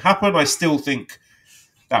that's going to happen. I still think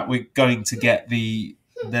that we're going to get the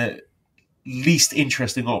least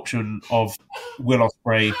interesting option of Will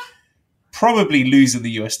Ospreay probably losing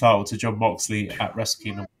the US title to Jon Moxley at Wrestle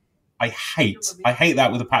Kingdom. I hate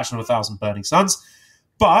that with a passion of 1,000 burning suns.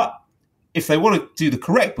 But if they want to do the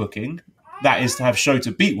correct booking, that is to have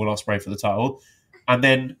Shota beat Will Ospreay for the title and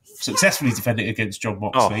then successfully defend it against Jon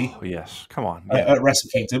Moxley. Oh yes, come on, at Wrestle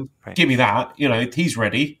Kingdom. Right. Give me that. He's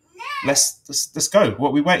ready. Let's go. What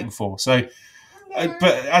are we waiting for? So,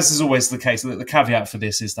 but as is always the case, the caveat for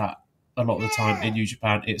this is that a lot of the time in New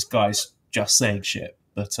Japan, it's guys just saying shit.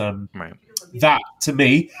 But that, to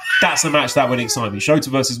me, that's a match that would excite me. Shota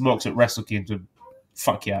versus Mox at Wrestle Kingdom.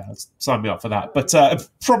 Fuck yeah, sign me up for that. But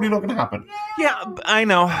probably not going to happen. Yeah, I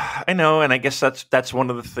know, and I guess that's one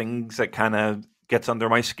of the things that kind of gets under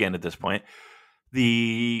my skin at this point.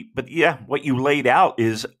 But yeah, what you laid out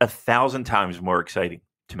is 1,000 times more exciting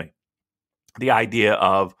to me. The idea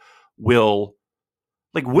of Will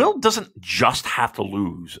doesn't just have to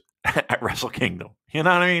lose at Wrestle Kingdom. You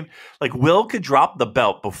know what I mean? Will could drop the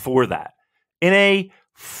belt before that in a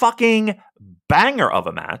fucking banger of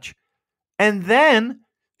a match, and then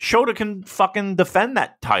Shota can fucking defend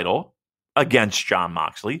that title against Jon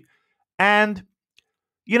Moxley. And,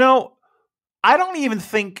 I don't even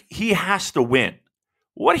think he has to win.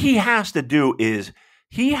 What he has to do is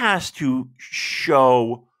he has to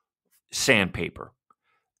show sandpaper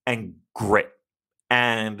and grit.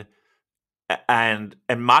 And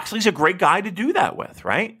Moxley's a great guy to do that with,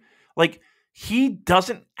 right? He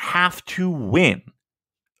doesn't have to win.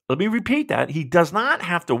 Let me repeat that. He does not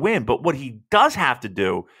have to win, but what he does have to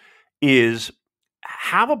do is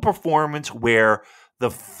have a performance where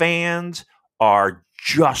the fans are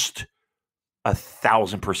just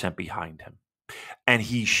 1,000% behind him. And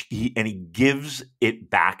he gives it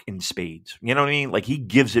back in spades. You know what I mean? He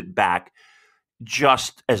gives it back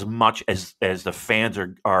just as much as the fans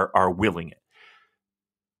are willing it.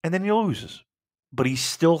 And then he loses. But he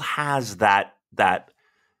still has that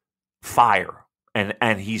fire.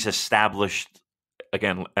 And he's established,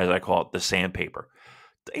 again, as I call it, the sandpaper.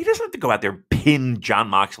 He doesn't have to go out there and pin Jon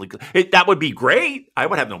Moxley. That would be great. I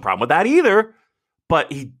would have no problem with that either. but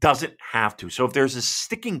he doesn't have to. So if there's a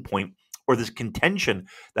sticking point or this contention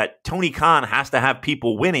that Tony Khan has to have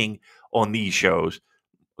people winning on these shows,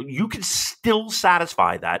 you can still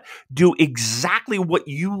satisfy that, do exactly what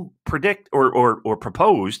you predict or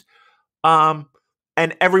proposed, and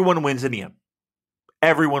everyone wins in the end.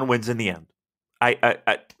 Everyone wins in the end.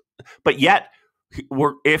 But yet,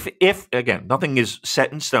 if again, nothing is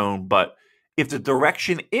set in stone, but if the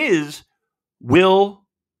direction is Will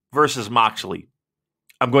versus Moxley,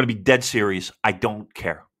 I'm going to be dead serious. I don't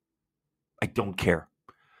care. I don't care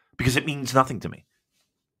because it means nothing to me.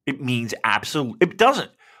 It means absolutely. It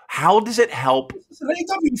doesn't. How does it help? It's an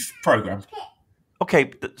AEW program.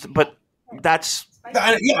 Okay, but that's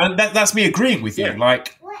that's me agreeing with you. Yeah.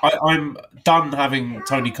 Like I'm done having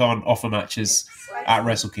Tony Khan offer matches at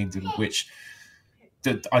Wrestle Kingdom, which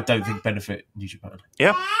I don't think benefit New Japan.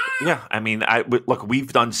 Yeah. I mean, look,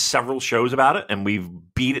 we've done several shows about it, and we've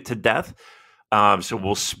beat it to death. So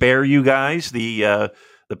we'll spare you guys the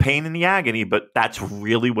pain and the agony, but that's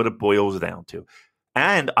really what it boils down to.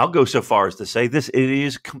 And I'll go so far as to say it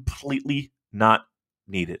is completely not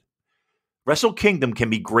needed. Wrestle Kingdom can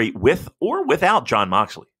be great with or without Jon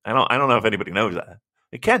Moxley. I don't know if anybody knows that.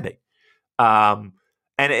 It can be. And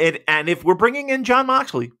if we're bringing in Jon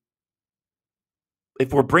Moxley,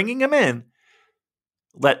 if we're bringing him in,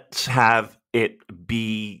 let's have it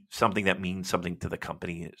be something that means something to the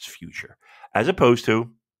company's future, as opposed to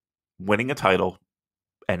winning a title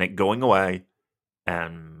and it going away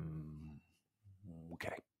and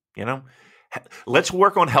okay, let's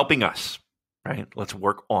work on helping us, right? Let's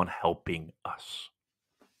work on helping us.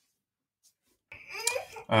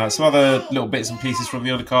 Some other little bits and pieces from the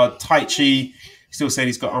undercard. Taichi still said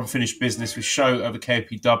he's got unfinished business with Sho over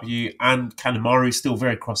KPW, and Kanemaru still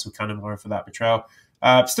very cross with Kanemaru for that betrayal.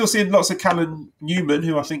 Still seeing lots of Callan Newman,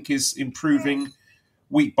 who I think is improving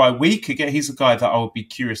week by week. Again, he's a guy that I would be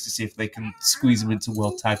curious to see if they can squeeze him into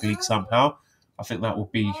World Tag League somehow. I think that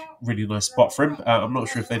would be a really nice spot for him. I'm not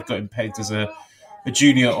sure if they've got him pegged as a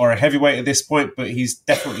junior or a heavyweight at this point, but he's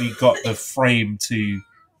definitely got the frame to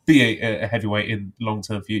be a heavyweight in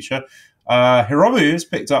long-term future. Hiromu has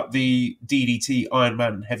picked up the DDT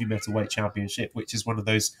Ironman Heavy Metal Weight Championship, which is one of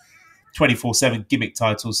those 24/7 gimmick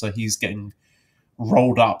titles, so he's getting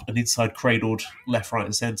rolled up and inside cradled left, right,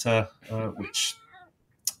 and centre, which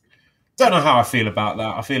don't know how I feel about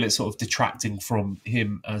that. I feel it's sort of detracting from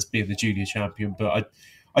him as being the junior champion, but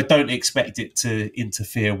I don't expect it to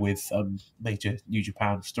interfere with major New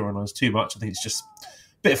Japan storylines too much. I think it's just a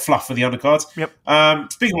bit of fluff for the undercards. Yep.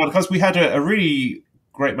 Speaking of undercards, we had a really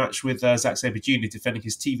great match with Zack Sabre Jr. defending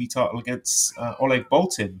his TV title against Oleg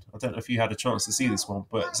Boltin. I don't know if you had a chance to see this one,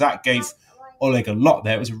 but Zack gave Oleg a lot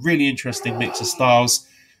there. It was a really interesting mix of styles,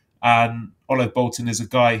 and Oleg Boltin is a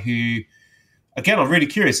guy who, again, I'm really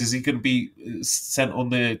curious, is he going to be sent on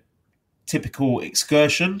the typical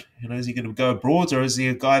excursion? Is he going to go abroad, or is he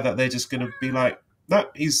a guy that they're just going to be like,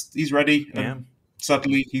 no, he's ready, and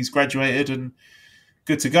suddenly he's graduated and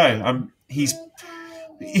good to go?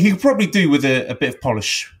 He could probably do with a bit of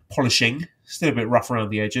polishing, still a bit rough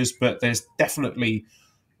around the edges, but there's definitely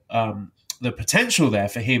the potential there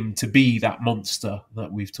for him to be that monster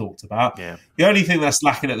that we've talked about. Yeah. The only thing that's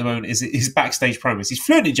lacking at the moment is his backstage promos. He's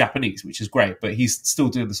fluent in Japanese, which is great, but he's still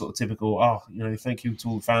doing the sort of typical, thank you to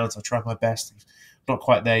all the fans, I tried my best. Not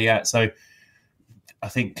quite there yet. So I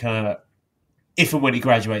think if and when he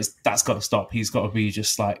graduates, that's got to stop. He's got to be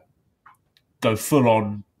just like, go full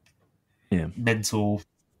on mental,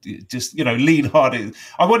 just, lean hard.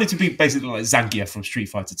 I want it to be basically like Zangief from Street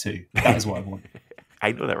Fighter 2. That is what I want.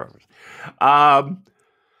 I know that reference. And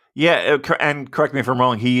correct me if I'm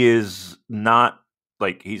wrong. He is not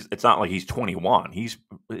like it's not like he's 21.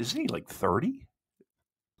 Isn't he like 30?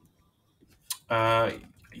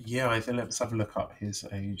 Yeah, I think let's have a look up his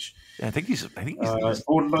age. Yeah, I think he's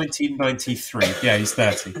born 1993. Yeah, he's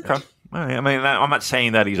 30. Okay. I mean, I'm not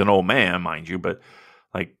saying that he's an old man, mind you, but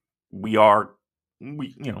like we're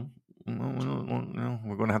going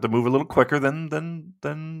to have to move a little quicker than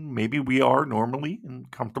maybe we are normally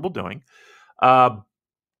and comfortable doing. But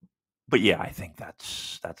yeah, I think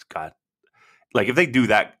that's got, like, if they do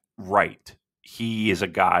that right, he is a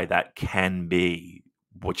guy that can be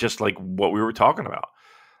just like what we were talking about.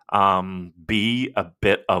 Be a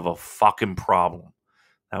bit of a fucking problem.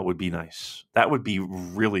 That would be nice. That would be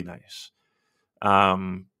really nice. I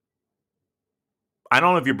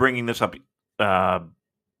don't know if you're bringing this up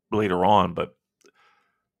later on, but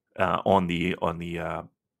on the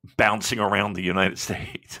bouncing around the United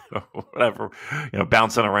States or whatever,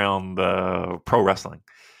 bouncing around pro wrestling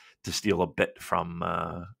to steal a bit from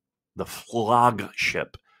the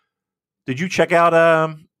flagship. Did you check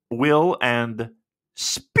out Will and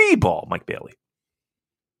Speedball, Mike Bailey.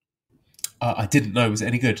 I didn't know. Was it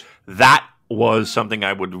any good? That was something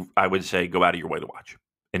I would say go out of your way to watch.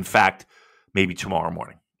 In fact, maybe tomorrow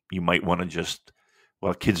morning. You might want to just,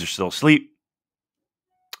 while kids are still asleep,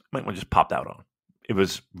 might want to just pop that on. It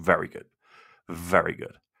was very good. Very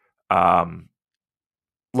good.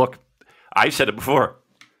 Look, I've said it before.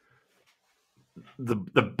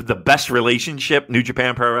 The best relationship New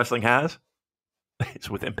Japan Pro Wrestling has is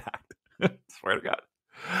with Impact. Swear to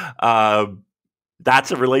God.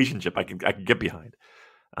 That's a relationship I can get behind.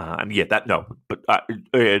 And yeah,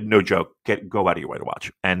 no joke. Go out of your way to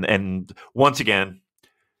watch. And once again,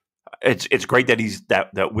 it's great that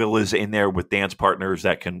that Will is in there with dance partners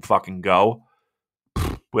that can fucking go.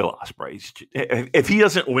 Will Ospreay. If he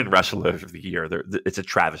doesn't win Wrestler of the Year, it's a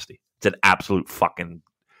travesty. It's an absolute fucking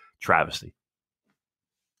travesty.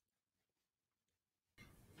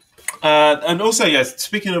 And also, yes,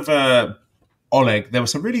 speaking of Oleg, there were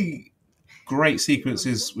some really great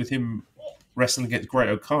sequences with him wrestling against Great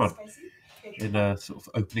O'Khan in sort of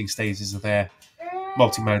opening stages of their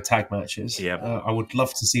multi-man tag matches. Yeah. I would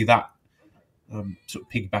love to see that sort of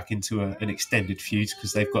piggyback into an extended feud,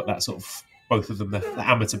 because they've got that sort of, both of them, the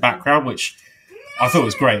amateur background, which I thought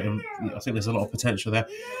was great, and I think there's a lot of potential there.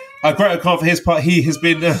 Great O'Khan, for his part, he has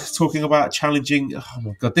been talking about challenging. Oh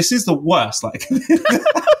my God, this is the worst. Like,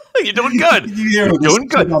 you're doing good. You're doing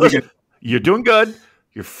good. Listen, you're doing good.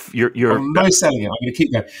 You're. I'm no selling it. I'm going to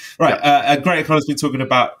keep going. Right. Great O'Khan has been talking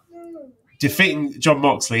about defeating John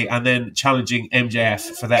Moxley and then challenging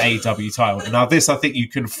MJF for the AEW title. Now, this I think you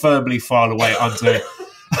can firmly file away under.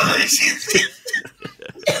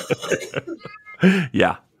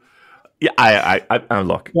 Yeah. I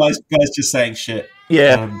look. Guys just saying shit.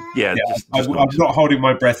 Yeah. I'm not holding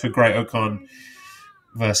my breath for Great O'Khan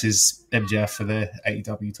versus MJF for the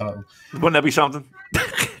AEW title. Wouldn't that be something?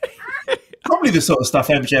 Probably the sort of stuff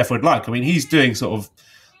MJF would like. I mean, he's doing sort of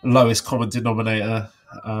lowest common denominator,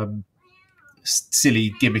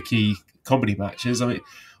 silly, gimmicky comedy matches. I mean,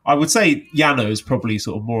 I would say Yano is probably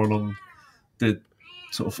sort of more along the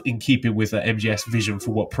sort of in keeping with MJF's vision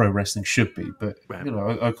for what pro wrestling should be. But, you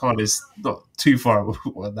know, O'Khan is not too far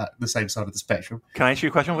on the same side of the spectrum. Can I ask you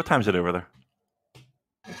a question? What time is it over there?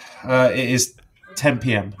 It is 10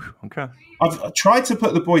 p.m. Okay. I've tried to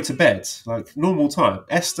put the boy to bed, like normal time.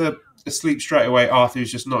 Esther asleep straight away.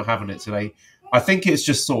 Arthur's just not having it today. I think it's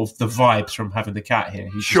just sort of the vibes from having the cat here.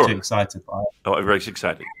 He's just too excited by it. Oh, everybody's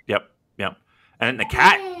excited. Yep. And the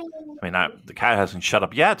cat, the cat hasn't shut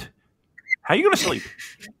up yet. How are you going to sleep?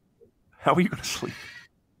 How are you going to sleep?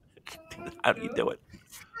 How do you do it?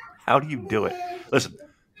 How do you do it? Listen,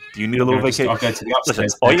 do you need a little vacation? I'll go to the upstairs.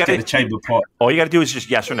 Listen, all you got to the chamber pot. All you got to do is just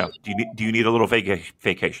yes or no. Do you need a little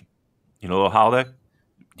vacation? You know, a little holiday?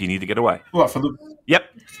 Do you need to get away? What, for the? Yep.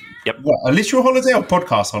 What, a literal holiday or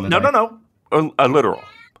podcast holiday? No. A literal.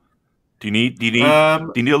 Do you need a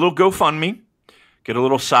little GoFundMe? Get a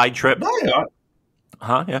little side trip? No.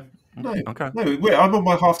 Yeah. No. Okay. No, I'm on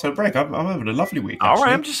my half-term break. I'm having a lovely week. All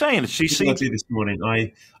right, I'm just saying. What did I do this morning?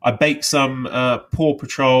 I baked some Paw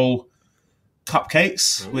Patrol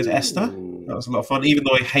cupcakes with Esther. That was a lot of fun, even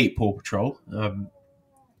though I hate Paw Patrol.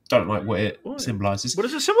 Don't like what it symbolises. What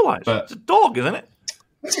does it symbolise? But it's a dog, isn't it?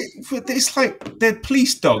 It's like they're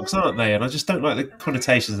police dogs, aren't they? And I just don't like the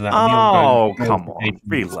connotations of that. Oh, come on.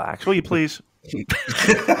 Relax, will you please?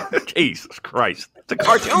 Jesus Christ. It's a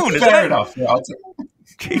cartoon, isn't Fair it? enough. Yeah,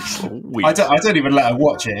 Jeez, I don't even let her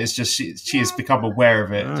watch it. It's just she has become aware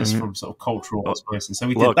of it just from sort of cultural osmosis. So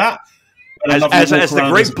we did that. As the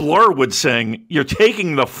great Blur would sing, you're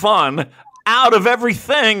taking the fun out of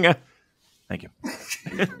everything. Thank you.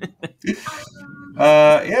 We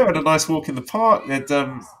had a nice walk in the park. We had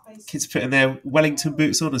kids putting their Wellington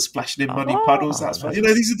boots on and splashing in muddy puddles. That's fun. You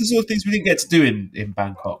know, these are the sort of things we didn't get to do in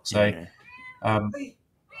Bangkok. So,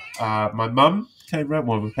 my mum came round.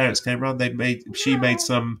 Well, my parents came round. She made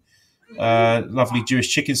some lovely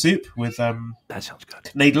Jewish chicken soup with that sounds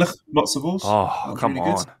good. Knedlich matzo balls. Oh, come really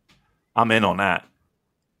on! Good. I'm in on that.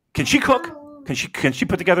 Can she cook? Can she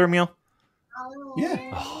put together a meal?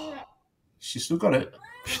 Yeah. She's still got it.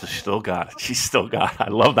 She's still got it. I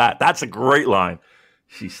love that. That's a great line.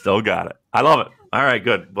 She's still got it. I love it. All right,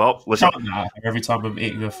 good. Well, listen. Every time I'm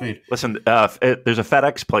eating her food. Listen, there's a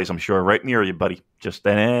FedEx place, I'm sure, right near you, buddy. Just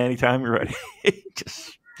anytime you're ready.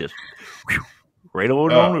 just right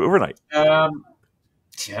on overnight.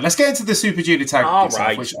 Let's get into the Super Junior Tag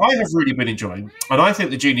itself, which I have really been enjoying. And I think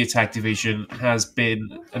the Junior Tag division has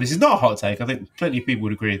been, and this is not a hot take, I think plenty of people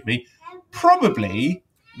would agree with me, probably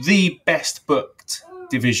the best booked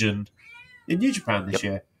division in New Japan this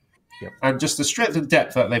year. Yep. And just the strength and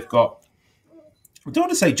depth that they've got I don't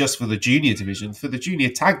want to say just for the junior division, for the junior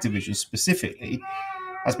tag division specifically,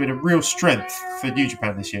 has been a real strength for New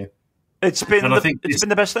Japan this year. It's been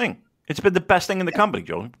the best thing. It's been the best thing in the company,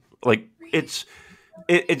 Joe. Like it's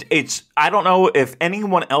I don't know if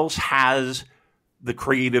anyone else has the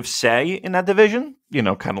creative say in that division, kind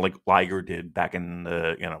of like Liger did back in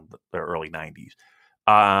the early 90s.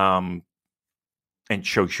 And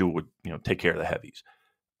Shoshu would, take care of the heavies.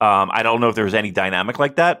 I don't know if there's any dynamic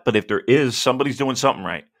like that, but if there is, somebody's doing something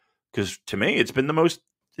right. Because to me, it's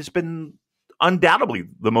been undoubtedly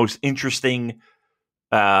the most interesting,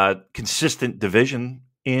 consistent division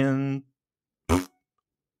in the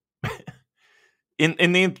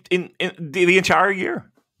entire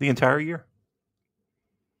year. The entire year.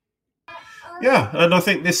 Yeah, and I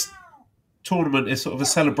think this tournament is sort of a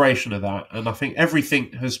celebration of that. And I think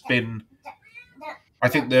everything has been... I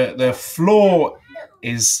think the floor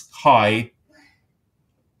is high.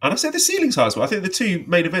 And I said the ceiling's high as well. I think the two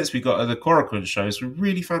main events we got at the Korakuen shows were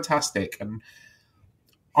really fantastic. And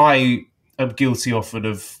I am guilty often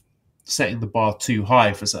of setting the bar too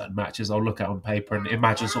high for certain matches. I'll look at on paper and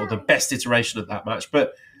imagine sort of the best iteration of that match.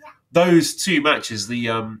 But those two matches, the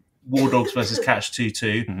War Dogs versus Catch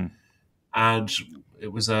 2-2, and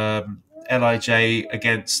it was LIJ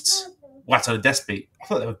against Watto and Despy. I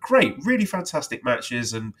thought they were great, really fantastic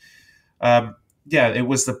matches. And it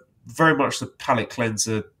was very much the palate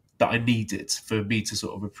cleanser that I needed for me to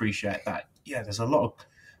sort of appreciate that. Yeah, there's a lot of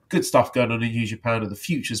good stuff going on in New Japan and the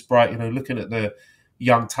future's bright. Looking at the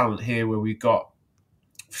young talent here where we've got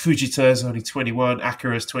Fujita is only 21,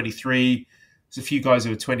 Akira's 23. There's a few guys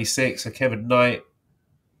who are 26, so Kevin Knight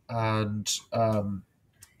and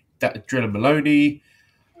Drilla Maloney.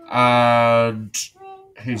 And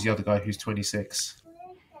who's the other guy who's 26?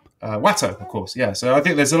 Watto, of course. Yeah, so I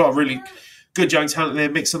think there's a lot of really good young talent there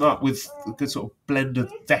mixing up with a good sort of blend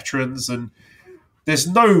of veterans. And there's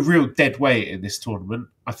no real dead weight in this tournament.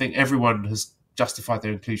 I think everyone has justified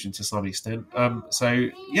their inclusion to some extent. Let's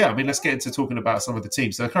get into talking about some of the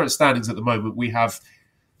teams. So the current standings at the moment, we have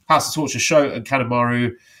House of Torture, Sho and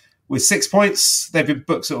Kanemaru with 6 points. They've been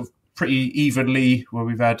booked sort of pretty evenly, where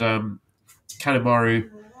we've had Kanemaru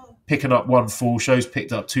picking up 1 fall. Sho's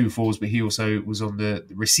picked up 2 falls, but he also was on the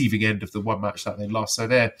receiving end of the one match that they lost. So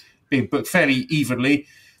they're being booked fairly evenly.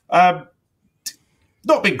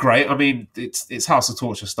 Not been great. I mean, it's House of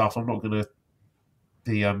Torture stuff. I'm not going to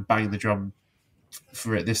be banging the drum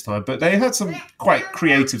for it this time, but they had some quite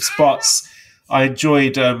creative spots. I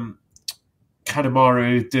enjoyed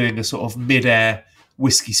Kanemaru doing a sort of mid-air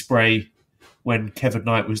whiskey spray when Kevin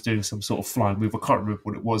Knight was doing some sort of flying move. I can't remember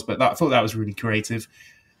what it was, but I thought that was really creative.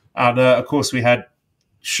 And of course, we had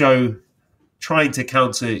Sho trying to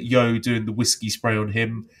counter Yo doing the whiskey spray on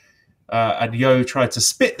him. And Yo tried to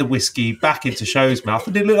spit the whiskey back into Sho's mouth,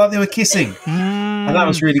 and it looked like they were kissing. And that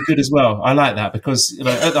was really good as well. I like that because,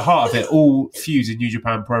 at the heart of it, all feuds in New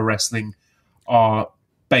Japan Pro Wrestling are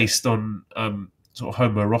based on sort of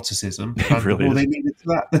homoeroticism. It really all is. they needed to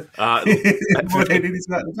that, the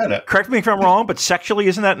better. Correct me if I'm wrong, but sexually,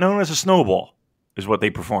 isn't that known as a snowball? Is what they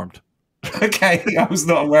performed. Okay, I was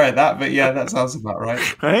not aware of that, but yeah, that sounds about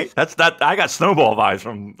right. Right? That's that. I got snowball vibes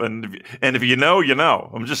from, and if you know, you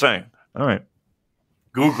know. I'm just saying. All right,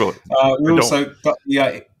 Google it. We also got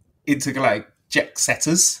the Intergalactic Jet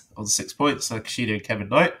Setters on 6 points. So Kushida and Kevin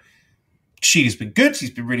Knight. Kushida's been good. He's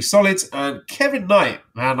been really solid. And Kevin Knight,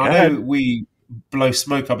 man, I know we blow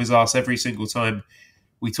smoke up his ass every single time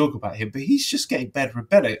we talk about him, but he's just getting better and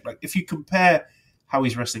better. Like if you compare how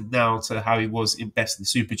he's wrestling now to how he was in Best in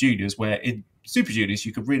Super Juniors, where in Super Juniors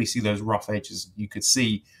you could really see those rough edges. You could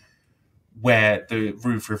see where the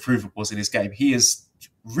room for improvement was in his game. He is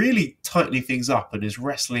really tightening things up and is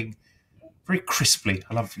wrestling very crisply.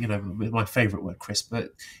 I love, my favourite word, crisp,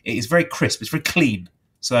 but it is very crisp. It's very clean.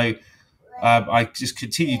 So I just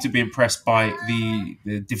continue to be impressed by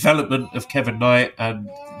the development of Kevin Knight, and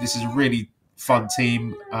this is a really fun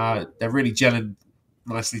team. They're really gelling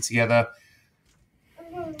nicely together.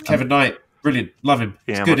 Kevin Knight, brilliant. Love him.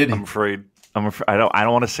 It's good, isn't he? I'm afraid. I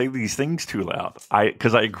don't want to say these things too loud.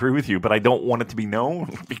 Because I agree with you, but I don't want it to be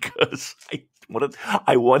known because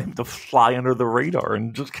I want him to fly under the radar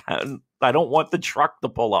and just I don't want the truck to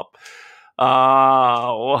pull up.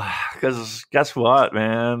 Because guess what,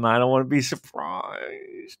 man? I don't want to be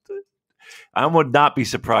surprised. I would not be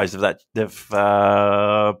surprised if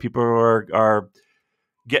people are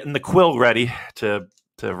getting the quill ready to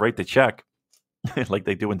write the check like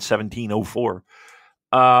they do in 1704.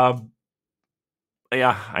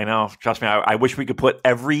 Yeah, I know. Trust me. I wish we could put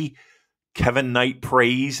every Kevin Knight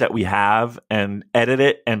praise that we have and edit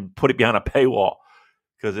it and put it behind a paywall.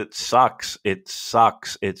 because it sucks. It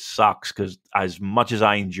sucks. It sucks because as much as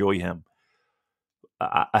I enjoy him,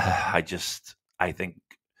 I think.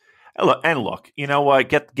 Look, you know what?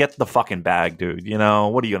 Get the fucking bag, dude. You know,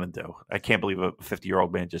 what are you gonna do? I can't believe a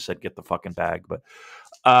 50-year-old man just said get the fucking bag. But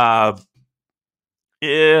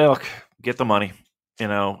yeah, look, get the money. You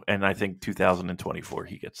know, and I think 2024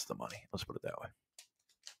 he gets the money. Let's put it that way.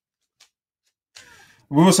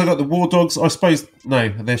 We've also got the War Dogs. I suppose no,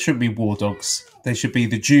 there shouldn't be War Dogs. They should be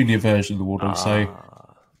the junior version of the War Dogs. So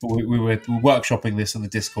we were workshopping this on the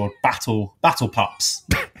Discord. Battle Pups.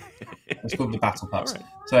 Let's call them the Battle Pups. Right.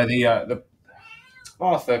 So the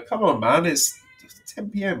Arthur, come on, man! It's 10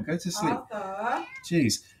 p.m. Go to sleep. Arthur.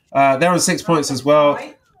 Jeez, they're on 6 points as well.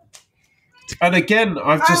 And again,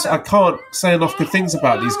 I can't say enough good things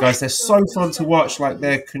about these guys. They're so fun to watch. Like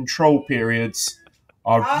their control periods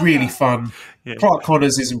are really fun. Yeah. Clark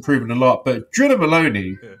Connors is improving a lot, but Drilla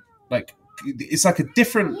Maloney, like it's like a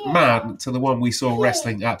different man to the one we saw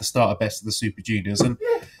wrestling at the start of Best of the Super Juniors, and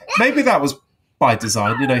maybe that was by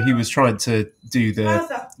design. You know, he was trying to do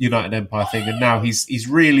the United Empire thing, and now he's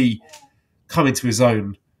really coming to his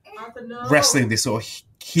own, wrestling this sort of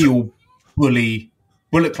heel bully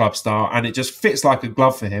Bullet Club style, and it just fits like a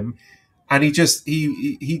glove for him. And he just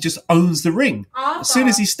owns the ring. As soon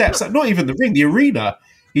as he steps out, not even the ring, the arena,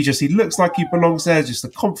 he looks like he belongs there. Just the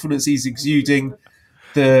confidence he's exuding,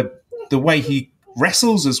 the way he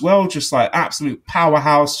wrestles as well, just like absolute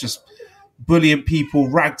powerhouse, just bullying people,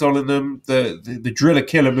 ragdolling them. The Driller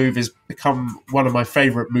Killer move has become one of my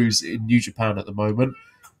favorite moves in New Japan at the moment.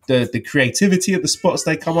 The creativity of the spots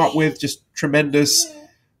they come up with, just tremendous.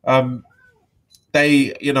 I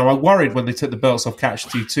worried when they took the belts off Catch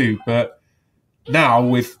 2-2, but now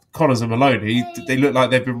with Connors and Maloney, they look like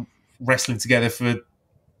they've been wrestling together for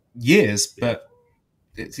years, but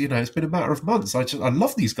it's been a matter of months. I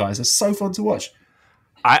love these guys. They're so fun to watch.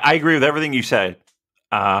 I agree with everything you said.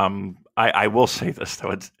 I will say this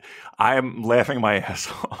though. I am laughing my ass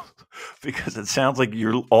off because it sounds like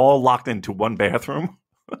you're all locked into one bathroom.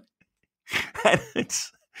 And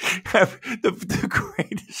it's the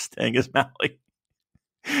greatest thing is Mally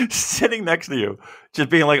sitting next to you, just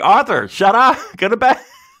being like, Arthur, shut up, go to bed.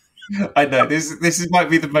 I know this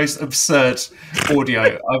might be the most absurd audio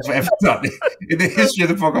I've ever done in the history of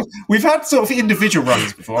the podcast. We've had sort of individual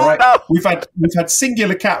runners before, right? No. We've had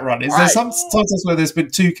singular cat runners. Right. There's some times where there's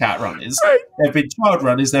been two cat runners. Right. There have been child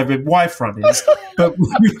runners. There have been wife runners. But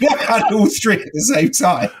we've never had all three at the same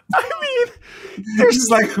time. I mean, this is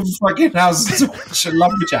like a fucking house to watch a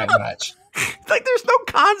lumberjack match. Like, there's no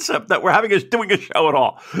concept that we're doing a show at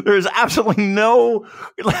all. There's absolutely no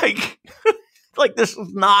like this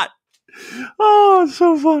is not. Oh, it's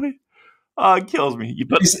so funny. It kills me.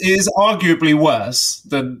 It is arguably worse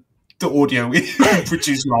than the audio we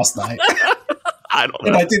produced last night. I don't know.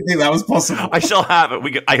 And I didn't think that was possible. I still have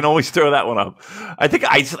it. I can always throw that one up. I think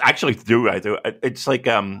I actually do. I do. It's like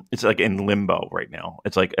in limbo right now.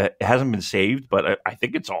 It's like it hasn't been saved, but I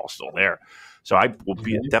think it's all still there. So I will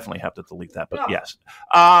definitely have to delete that. But yes.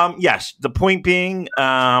 Yes. The point being,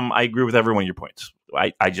 I agree with every one of your points.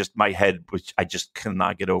 My head, which I just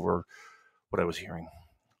cannot get over what I was hearing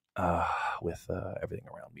with everything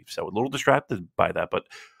around me. So a little distracted by that, but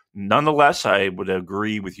nonetheless, I would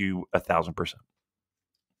agree with you 1,000%.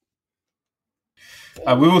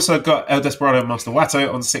 We also got El Desperado and Master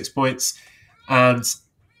Wato on 6 points, and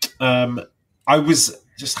I was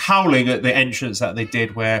just howling at the entrance that they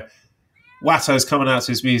did where Wato's coming out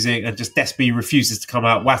to his music and just Despy refuses to come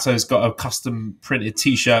out. Wato's got a custom printed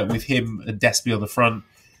t-shirt with him and Despy on the front.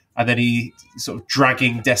 And then he sort of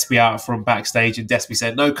dragging Despy out from backstage, and Despy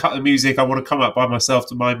said, "No, cut the music. I want to come out by myself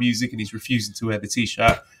to my music." And he's refusing to wear the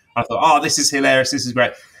t-shirt. I thought, oh, this is hilarious. This is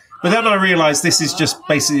great. But then I realized this is just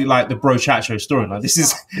basically like the Bro Chacho storyline. This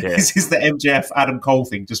is the MJF Adam Cole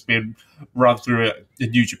thing just being run through a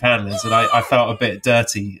New Japan lens, and I felt a bit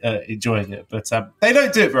dirty enjoying it. But they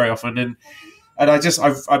don't do it very often, and I'm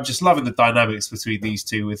just loving the dynamics between these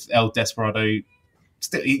two. With El Desperado,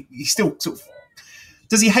 he still sort of,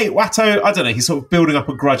 does he hate Wato? I don't know. He's sort of building up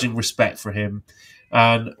a grudging respect for him,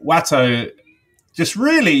 and Wato just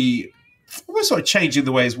really almost sort of changing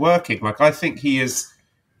the way he's working. Like, I think he is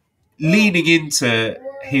leaning into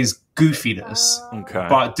his goofiness,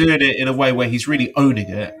 but doing it in a way where he's really owning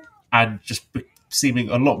it and just seeming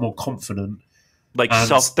a lot more confident. Like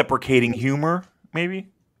self-deprecating humor, maybe?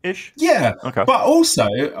 Ish? Yeah. Okay. But also,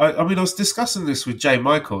 I mean, I was discussing this with Jay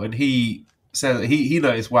Michael, and he said that he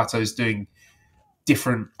noticed Wato's doing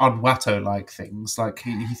different un-Wato-like things. Like,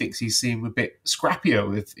 he thinks he's seeing a bit scrappier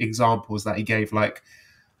with examples that he gave, like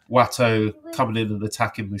Wato coming in and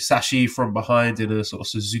attacking Musashi from behind in a sort of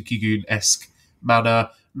Suzuki-gun-esque manner,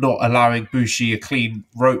 not allowing Bushi a clean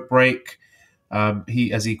rope break.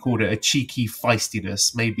 He, as he called it, a cheeky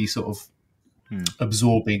feistiness, maybe sort of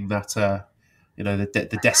absorbing that, the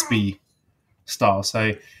Despy style.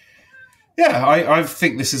 So, yeah, I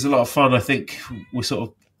think this is a lot of fun. I think we're sort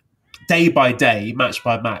of day by day, match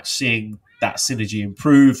by match, seeing that synergy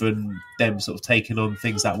improve and them sort of taking on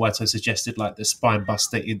things that Wato suggested, like the spine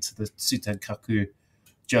buster into the Sutenkaku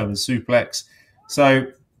German suplex. So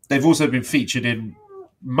they've also been featured in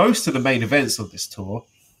most of the main events of this tour.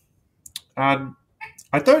 And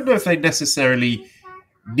I don't know if they necessarily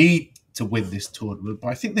need to win this tournament, but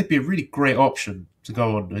I think they'd be a really great option to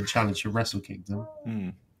go on and challenge for Wrestle Kingdom.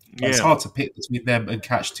 Yeah. It's hard to pick between them and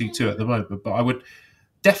Catch 2-2 at the moment, but I would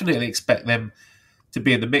definitely expect them to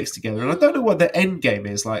be in the mix together. And I don't know what the end game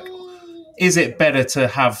is. Like, is it better to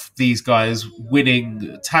have these guys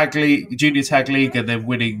winning junior tag league and then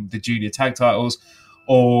winning the junior tag titles?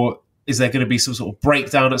 Or is there going to be some sort of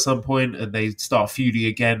breakdown at some point and they start feuding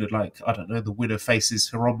again? And like, I don't know, the winner faces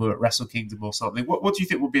Hiromu at Wrestle Kingdom or something. What do you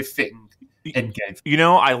think would be a fitting end game? You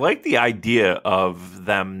know, I like the idea of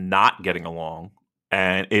them not getting along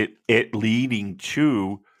and it leading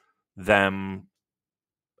to them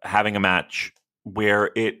having a match where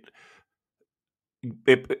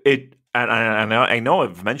I know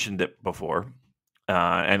I've mentioned it before,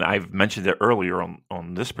 and I've mentioned it earlier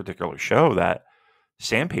on this particular show, that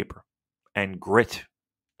sandpaper and grit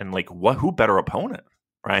and like who better opponent,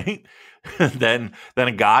 right? than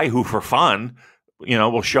a guy who for fun,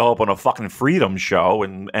 will show up on a fucking Freedom show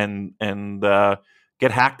and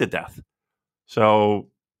get hacked to death. So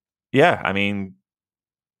yeah, I mean,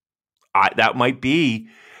 that might be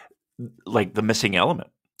like the missing element.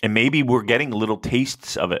 And maybe we're getting little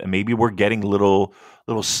tastes of it, and maybe we're getting little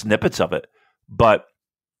snippets of it. But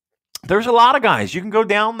there's a lot of guys you can go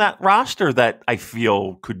down that roster that I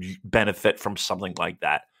feel could benefit from something like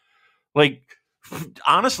that. Like,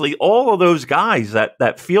 honestly, all of those guys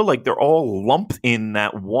that feel like they're all lumped in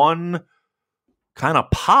that one kind of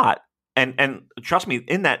pot, and trust me,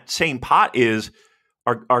 in that same pot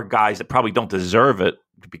are guys that probably don't deserve it,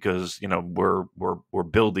 because we're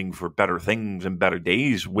building for better things and better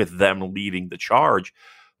days with them leading the charge.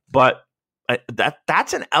 But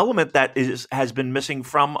that's an element that has been missing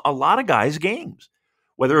from a lot of guys' games,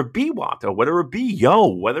 whether it be Wato, whether it be Yo,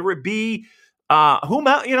 whether it be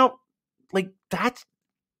whomever, like that's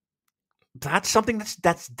something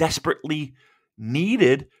that's desperately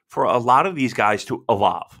needed for a lot of these guys to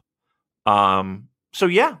evolve. So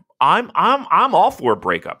yeah, I'm all for a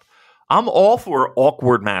breakup. I'm all for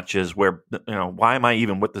awkward matches where, why am I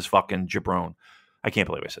even with this fucking jabron? I can't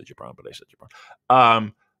believe I said jabron, but I said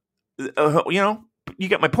jabron. You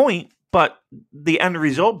get my point, but the end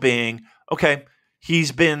result being, okay,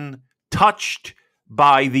 he's been touched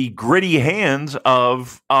by the gritty hands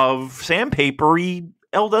of sandpapery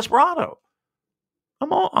El Desperado.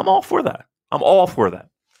 I'm all for that. I'm all for that.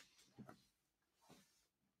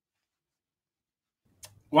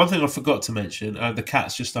 One thing I forgot to mention, the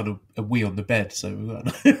cat's just done a wee on the bed, so we've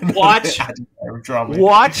got what? Drama.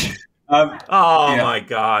 What? Yeah. My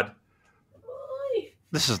God!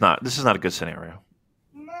 This is not a good scenario.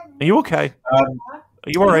 Are you okay? Are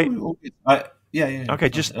you all right? Yeah. Okay,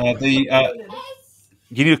 just you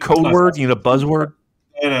need a code word. You need a buzzword.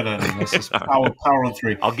 No. This is power on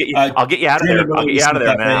 3. I'll get you out of there. I'll get you out of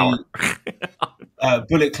there in an hour.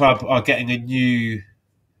 Bullet Club are getting a new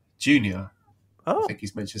junior. Oh. I think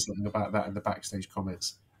he's mentioned something about that in the backstage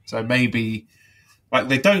comments. So maybe, like,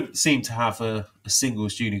 they don't seem to have a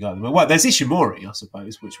singles junior guy. Well, there's Ishimori, I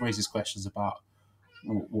suppose, which raises questions about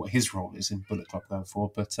what his role is in Bullet Club going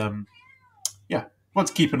forward. But yeah, want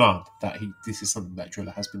to keep an eye on that. This is something that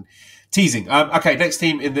Driller has been teasing. Okay, next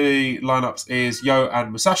team in the lineups is Yo and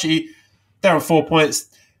Musashi. They're on 4 points.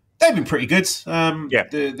 They've been pretty good.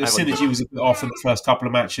 The synergy was a bit off in the first couple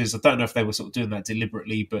of matches. I don't know if they were sort of doing that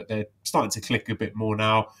deliberately, but they're starting to click a bit more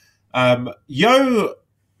now. Yo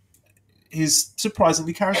is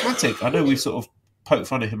surprisingly charismatic. I know we've sort of poked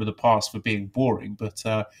fun at him in the past for being boring, but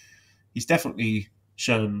he's definitely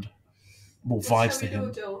shown more vibes to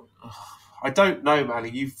him. I don't know,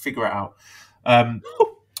 Mally. You figure it out.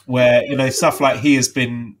 Where, stuff like he has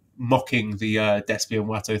been mocking the Despy and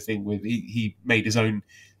Wato thing with, he made his own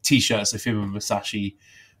T-shirts of him and Musashi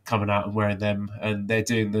coming out and wearing them, and they're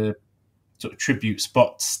doing the sort of tribute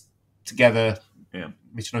spots together,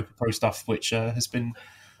 Michinoku Pro stuff, which has been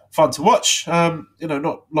fun to watch. Not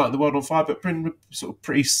lighting the world on fire, but bring sort of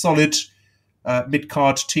pretty solid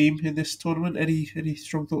mid-card team in this tournament. Any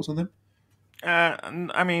strong thoughts on them?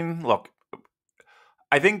 I mean, look,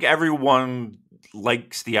 I think everyone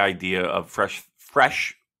likes the idea of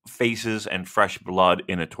fresh faces and fresh blood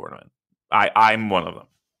in a tournament. I'm one of them.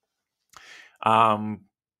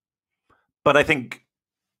 But I think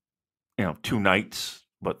 2 nights,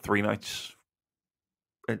 3 nights.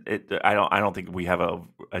 I don't think we have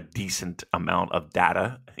a decent amount of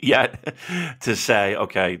data yet to say,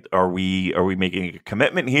 okay, are we making a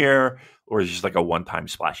commitment here, or is it just like a one-time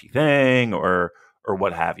splashy thing, or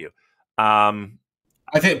what have you? I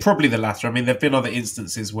think probably the latter. I mean, there've been other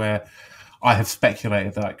instances where I have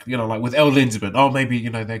speculated that, like with El Lindemann, maybe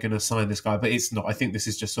they're going to sign this guy, but it's not. I think this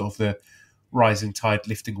is just sort of the rising tide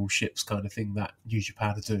lifting all ships kind of thing that New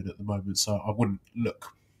Japan are doing at the moment. So I wouldn't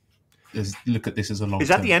look at this as a long. Is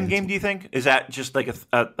that the end game? Do you think? Is that just like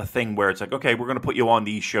a thing where it's like, okay, we're going to put you on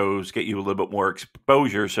these shows, get you a little bit more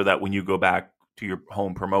exposure, so that when you go back to your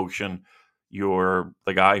home promotion, you're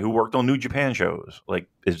the guy who worked on New Japan shows? Like,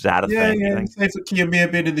 is that a thing? Yeah. Say for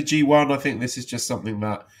Kiyomiya being in the G1, I think this is just something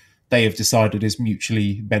that they have decided is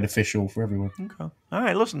mutually beneficial for everyone. Okay. All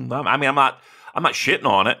right. Listen, I mean, I'm not shitting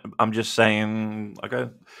on it. I'm just saying, okay,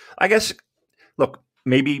 I guess. Look.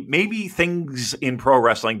 Maybe things in pro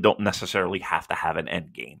wrestling don't necessarily have to have an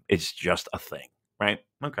end game. It's just a thing, right?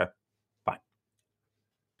 Okay, fine.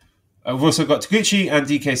 We've also got Taguchi and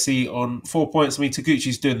DKC on 4 points. I mean,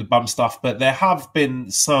 Taguchi's doing the bum stuff, but there have been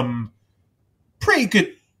some pretty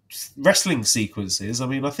good wrestling sequences. I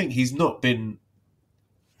mean, I think he's not been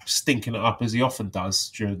stinking it up as he often does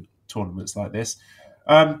during tournaments like this.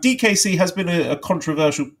 DKC has been a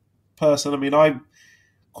controversial person. I mean, I'm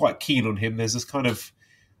quite keen on him. There's this kind of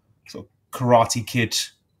sort of Karate Kid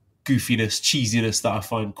goofiness, cheesiness that I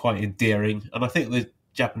find quite endearing, and I think the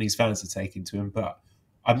Japanese fans are taking to him, but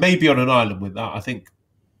I may be on an island with that. I think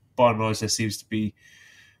by and large there seems to be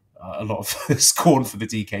a lot of scorn for the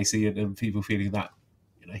DKC and people feeling that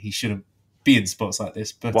he shouldn't be in spots like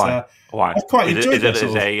this. But why? I quite enjoy it.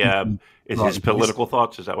 Is his political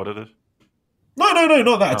thoughts? Is that what it is? No,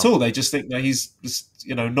 not that at all. They just think that he's just,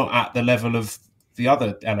 not at the level of the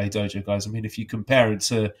other LA Dojo guys. I mean, if you compare it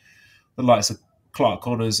to the likes of Clark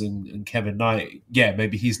Connors and Kevin Knight, yeah,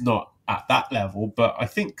 maybe he's not at that level, but I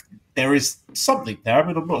think there is something there. I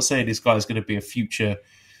mean, I'm not saying this guy's going to be a future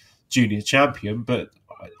junior champion, but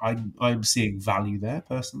I'm seeing value there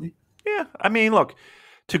personally. Yeah, I mean, look,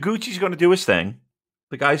 Taguchi's going to do his thing.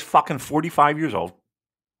 The guy's fucking 45 years old.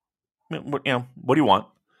 What do you want?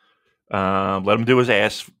 Let him do his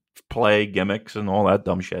ass play gimmicks and all that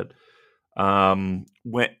dumb shit.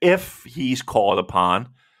 If he's called upon,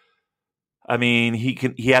 I mean,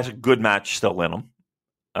 he has a good match still in him.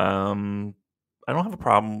 I don't have a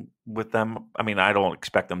problem with them. I mean, I don't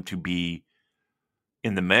expect them to be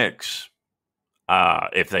in the mix.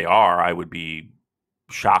 If they are, I would be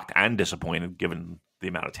shocked and disappointed given the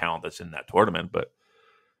amount of talent that's in that tournament. But,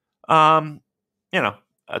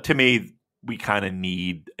 to me, we kind of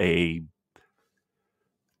need I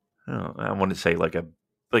want to say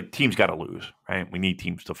teams got to lose, right? We need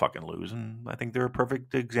teams to fucking lose. And I think they're a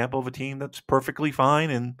perfect example of a team that's perfectly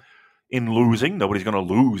fine in losing. Nobody's going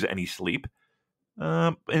to lose any sleep.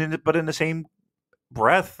 But in the same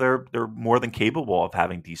breath, they're more than capable of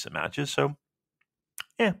having decent matches. So,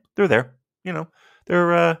 yeah, they're there.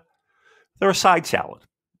 They're a side salad,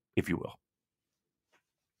 if you will.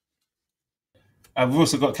 We've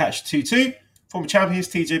also got Catch 2-2. Former champions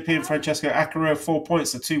TJP and Francesco Akira, 4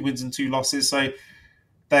 points, so 2 wins and 2 losses. So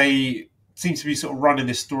they seem to be sort of running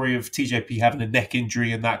this story of TJP having a neck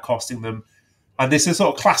injury and that costing them. And this is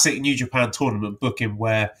sort of classic New Japan tournament booking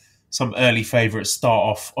where some early favourites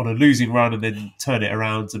start off on a losing run and then turn it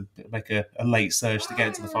around and make a late surge to get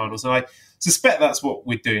into the finals. And I suspect that's what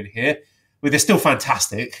we're doing here. They're still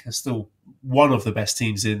fantastic. They're still one of the best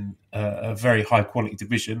teams in a very high-quality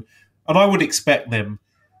division. And I would expect them...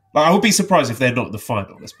 I would be surprised if they're not in the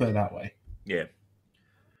final. Let's put it that way. Yeah.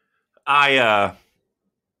 I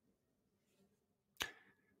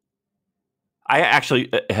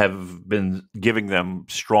actually have been giving them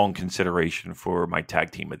strong consideration for my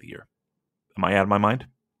tag team of the year. Am I out of my mind?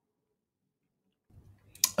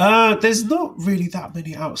 There's not really that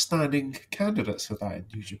many outstanding candidates for that in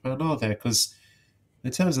New Japan, are there? Because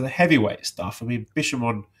in terms of the heavyweight stuff, I mean,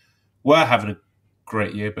 Bishamon were having a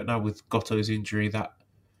great year, but now with Goto's injury, that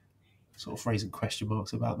sort of raising question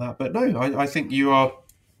marks about that. But no, I think you are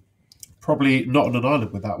probably not on an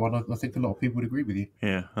island with that one. I think a lot of people would agree with you.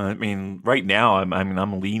 Yeah, I mean, right now,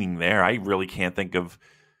 I'm leaning there. I really can't think of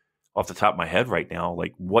off the top of my head right now,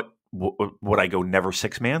 like what would I go never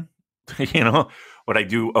 6-man? Would I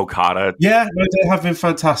do Okada? Yeah, no, they have been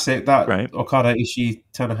fantastic. That right. Okada, Ishii,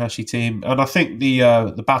 Tanahashi team, and I think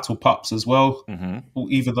the Battle Pups as well. Mm-hmm.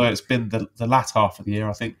 Even though it's been the latter half of the year,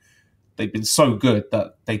 I think they've been so good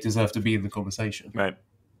that they deserve to be in the conversation. Right.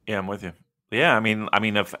 Yeah, I'm with you. Yeah, I mean,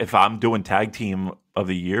 if I'm doing tag team of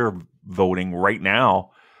the year voting right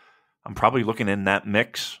now, I'm probably looking in that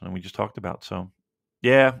mix, and we just talked about. So,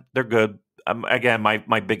 yeah, they're good. Again,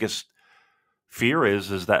 my biggest fear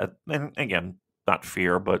is that, and again, not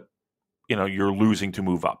fear, but you're losing to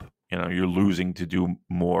move up. You're losing to do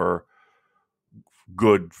more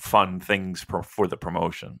good, fun things for the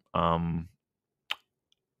promotion.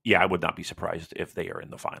 Yeah, I would not be surprised if they are in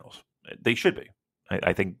the finals. They should be.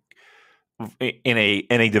 I think in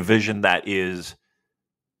a division that is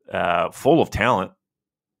full of talent,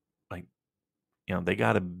 like they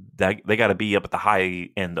gotta be up at the high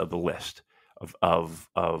end of the list of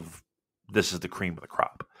this is the cream of the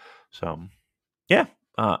crop. So yeah,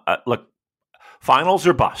 look, finals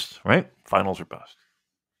or bust, right? Finals or bust.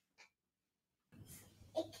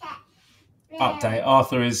 Update: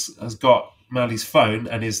 Arthur has got Melly's phone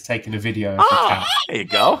and is taking a video of the cat. There you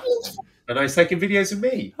go. And he's taking videos of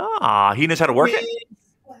me. He knows how to work it.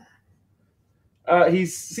 He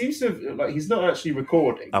seems to have, he's not actually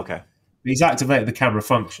recording. Okay. He's activated the camera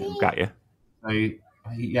function. Got you. So,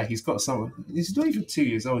 he's got someone. He's not even 2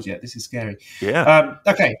 years old yet. This is scary. Yeah.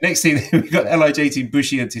 Okay, next team, we've got LIJ team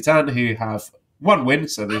Bushi and Titan, who have 1 win,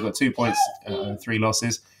 so they've got 2 points, 3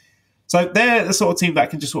 losses. So they're the sort of team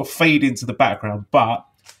that can just sort of fade into the background, but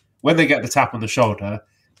when they get the tap on the shoulder,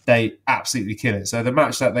 they absolutely kill it. So the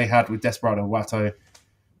match that they had with Desperado and Watto,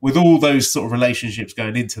 with all those sort of relationships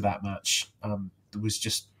going into that match, was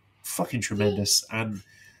just fucking tremendous. And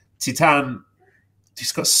Titan,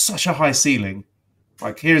 he's got such a high ceiling.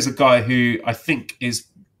 Like, here's a guy who I think is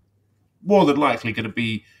more than likely going to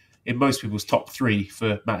be in most people's top 3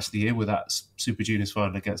 for match of the year with that Super Juniors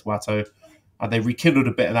final against Watto. And they rekindled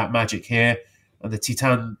a bit of that magic here. And the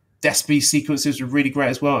Titan Despi sequences were really great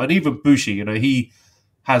as well. And even Bushi, he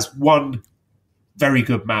has one very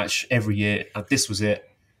good match every year, and this was it.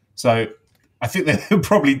 So I think they're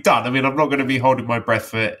probably done. I mean, I'm not going to be holding my breath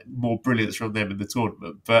for more brilliance from them in the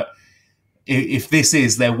tournament. But if this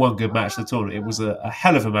is their one good match in the tournament, it was a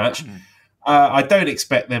hell of a match. I don't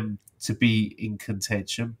expect them to be in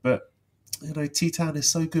contention, but Titan is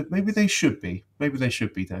so good. Maybe they should be. Maybe they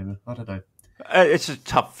should be, Damon. I don't know. It's a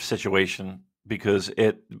tough situation because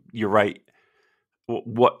you're right.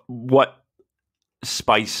 What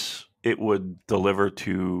spice it would deliver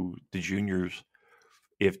to the juniors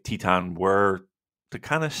if Titan were to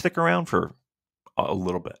kind of stick around for a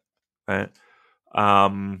little bit, right?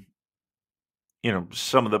 Some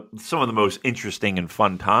of the most interesting and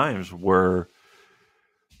fun times were,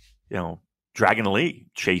 Dragon Lee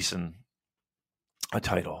chasing a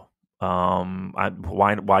title.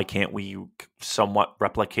 Why can't we somewhat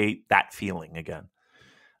replicate that feeling again?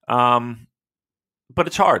 But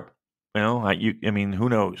it's hard, I mean, who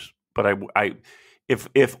knows? But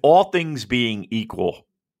if all things being equal,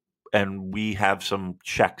 and we have some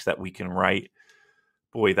checks that we can write,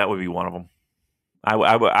 boy, that would be one of them.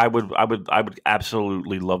 I would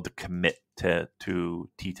absolutely love to commit to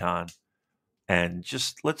Titan, and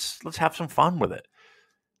just let's have some fun with it.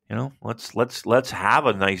 Let's have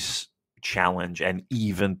a nice challenge, and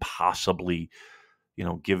even possibly,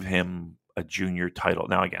 give him a junior title.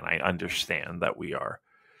 Now, again, I understand that we are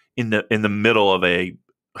in the middle of a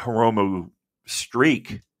Hiromu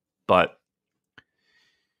streak, but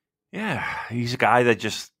yeah, he's a guy that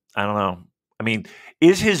just, I don't know. I mean,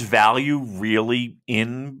 is his value really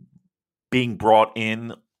in being brought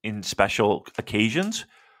in special occasions,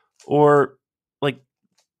 or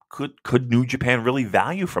could New Japan really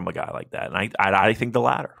value from a guy like that? And I think the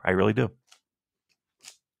latter. I really do.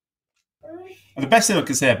 The best thing I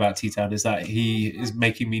can say about Titan is that he is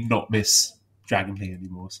making me not miss Dragon Lee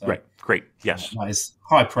anymore. So Great. Yes. That is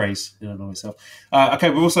high praise in and of itself. Okay,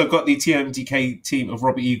 we've also got the TMDK team of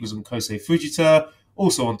Robbie Eagles and Kosei Fujita,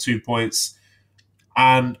 also on 2 points.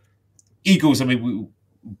 And Eagles, I mean,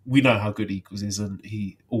 we know how good Eagles is, and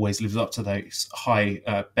he always lives up to those high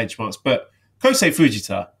benchmarks. But Kosei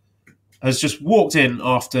Fujita has just walked in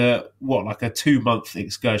after, a 2-month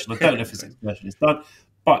excursion. I don't know if his excursion is done,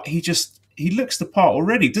 but he looks the part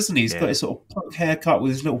already, doesn't he? He's got his sort of punk haircut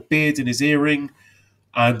with his little beard and his earring,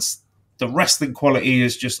 and the wrestling quality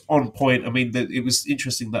is just on point. I mean, it was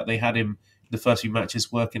interesting that they had him in the first few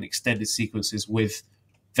matches working extended sequences with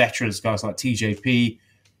veterans, guys like TJP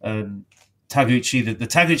and Taguchi. The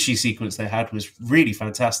Taguchi sequence they had was really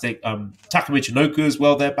fantastic. Taka Michinoku as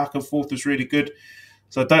well, their back and forth was really good.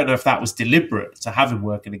 So I don't know if that was deliberate to have him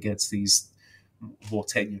working against these more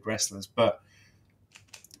tenured wrestlers. But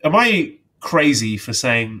am I crazy for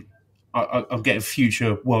saying I'm getting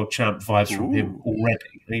future world champ vibes from him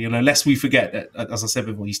already? Lest we forget that, as I said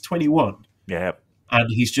before, he's 21. Yeah. And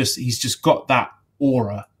he's just got that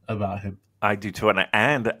aura about him. I do too,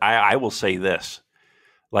 and I will say this: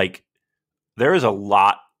 like, there is a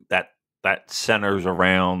lot that centers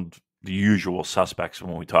around the usual suspects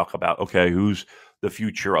when we talk about who's the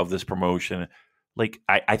future of this promotion. Like,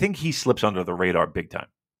 I think he slips under the radar big time.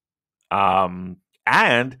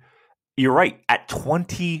 And you're right, at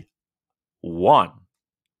 21,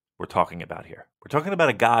 we're talking about here. We're talking about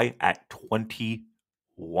a guy at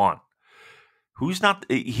 21 who's not.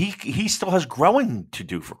 He still has growing to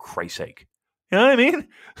do, for Christ's sake. You know what I mean?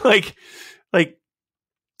 Like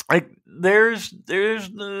there's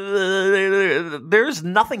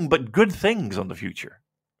nothing but good things on the future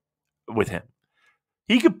with him.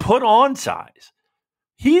 He could put on size.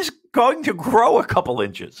 He's going to grow a couple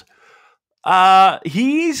inches.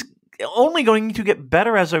 He's only going to get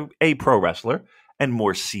better as a pro wrestler and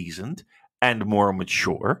more seasoned and more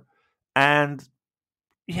mature. And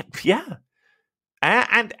yeah.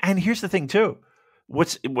 And here's the thing too.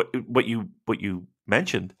 What you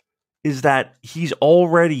mentioned is that he's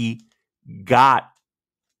already got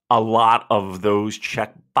a lot of those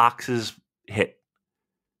check boxes hit.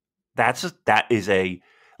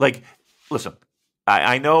 Listen,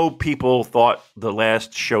 I know people thought the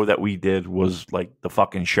last show that we did was like the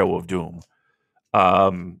fucking show of doom.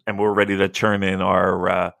 And we're ready to turn in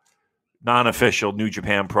our non-official New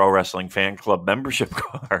Japan Pro Wrestling fan club membership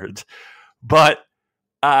cards. But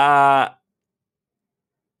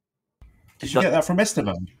did you get that from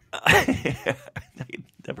Esteban?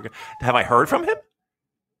 Have I heard from him?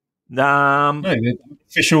 No,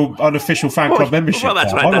 unofficial fan club membership. Well,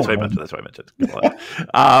 that's what I mentioned.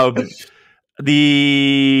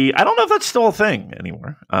 I don't know if that's still a thing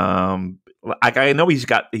anymore. I know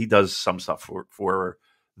he does some stuff for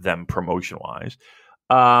them promotion wise.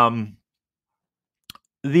 My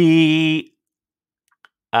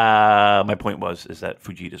point is that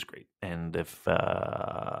Fujita's great, and if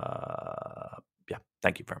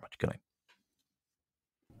thank you very much. Good night.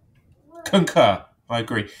 Concur. I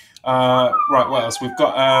agree. Right, what else? We've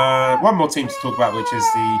got one more team to talk about, which is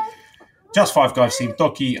the Just Five Guys team,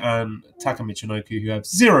 Doki and Taka Michinoku, who have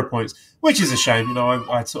 0 points, which is a shame. You know,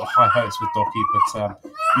 I had sort of high hopes with Doki, but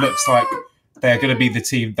looks like they're going to be the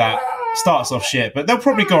team that starts off shit, but they'll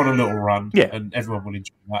probably go on a little run, and everyone will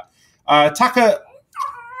enjoy that. Taka,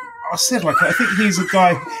 I think he's a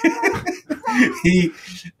guy.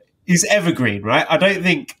 He's evergreen, right? I don't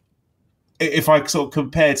think. If I sort of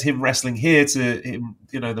compared him wrestling here to him,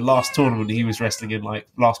 the last tournament he was wrestling in, like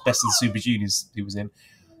last Best of the Super Juniors he was in,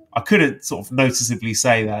 I couldn't sort of noticeably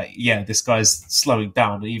say that, this guy's slowing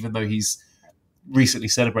down, even though he's recently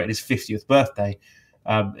celebrated his 50th birthday.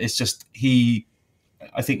 It's just I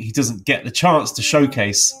think he doesn't get the chance to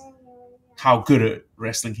showcase how good at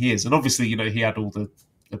wrestling he is. And obviously, he had all the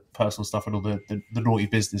personal stuff and all the naughty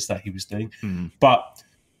business that he was doing. Mm. But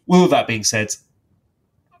with all that being said,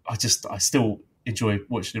 I still enjoy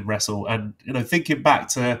watching him wrestle, and thinking back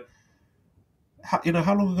to how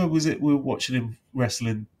long ago was it we were watching him wrestle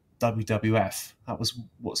in WWF? That was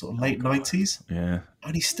late 90s,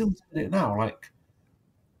 and he's still doing it now.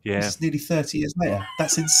 It's nearly 30 years later.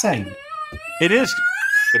 That's insane. It is,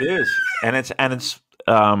 and it's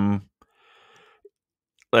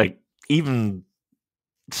like even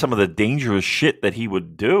some of the dangerous shit that he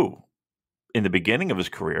would do in the beginning of his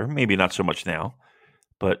career, maybe not so much now.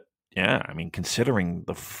 But yeah, I mean, considering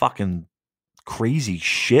the fucking crazy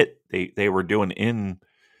shit they were doing in,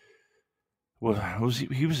 he was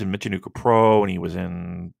in Michinoku Pro, and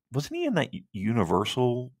wasn't he in that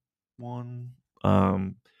Universal one?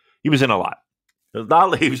 He was in a lot.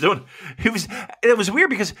 It was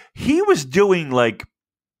weird because he was doing like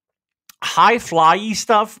high fly-y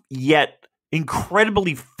stuff, yet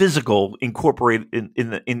incredibly physical, incorporated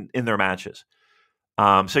in their matches.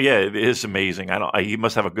 So yeah, it is amazing. He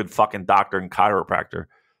must have a good fucking doctor and chiropractor,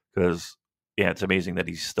 because it's amazing that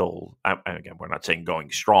he's still. Again, we're not saying going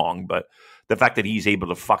strong, but the fact that he's able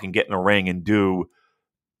to fucking get in a ring and do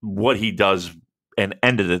what he does and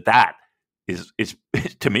end it at that is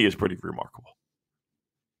to me is pretty remarkable.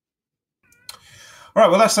 All right,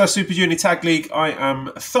 well, that's our Super Junior Tag League. I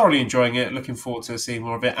am thoroughly enjoying it. Looking forward to seeing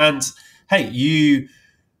more of it. And hey,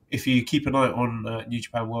 if you keep an eye on New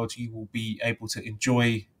Japan World, you will be able to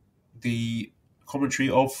enjoy the commentary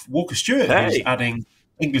of Walker Stewart, who's adding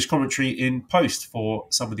English commentary in post for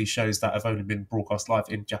some of these shows that have only been broadcast live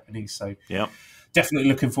in Japanese. So definitely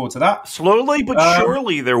looking forward to that. Slowly but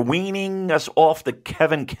surely, they're weaning us off the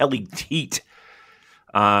Kevin Kelly teat,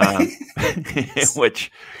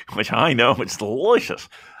 which I know it's delicious.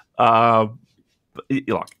 Look,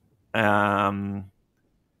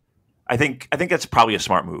 I think that's probably a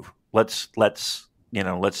smart move. Let's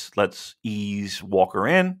let's ease Walker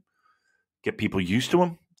in, get people used to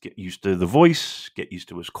him, get used to the voice, get used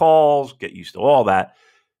to his calls, get used to all that.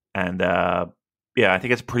 And I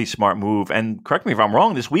think it's a pretty smart move. And correct me if I'm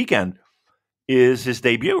wrong, this weekend is his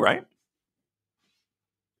debut, right?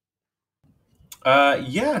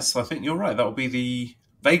 Yes, I think you're right. That will be the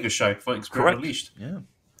Vegas show, Fighting Spirit Unleashed.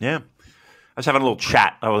 Yeah. I was having a little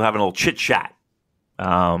chat. I was having a little chit chat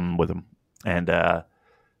with him, and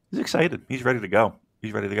he's excited. He's ready to go.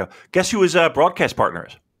 Guess who his broadcast partner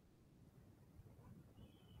is?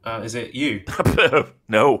 Is it you?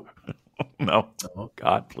 No. Oh,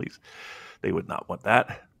 God, please. They would not want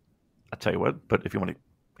that. I'll tell you what. But if you want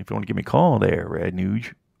to give me a call there, Red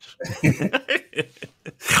Nuge.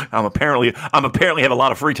 I'm apparently have a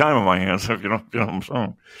lot of free time on my hands. If you know what I'm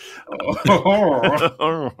saying.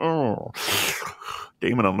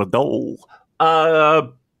 Damon on the dole.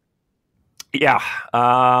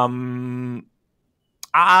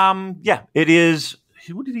 It is.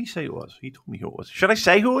 What did he say it was? He told me who it was. Should I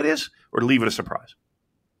say who it is or leave it a surprise?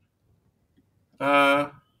 No,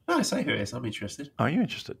 say who it is. I'm interested. Are you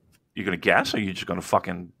interested? You going to guess, or are you just going to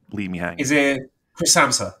fucking leave me hanging? Is it Chris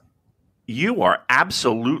Samsa? You are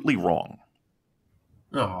absolutely wrong.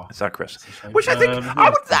 Oh, it's not Chris. Which I think I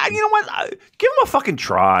would. You know what? Give him a fucking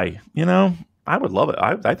try. I would love it.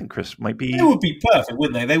 I think Chris might be. They would be perfect,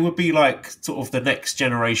 wouldn't they? They would be like sort of the next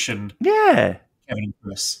generation. Yeah, Kevin and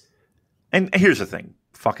Chris. And here's the thing.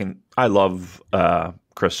 I love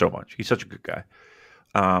Chris so much. He's such a good guy.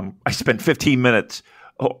 I spent 15 minutes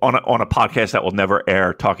on a podcast that will never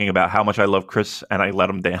air talking about how much I love Chris, and I let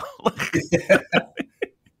him down.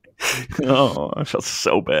 Oh, I felt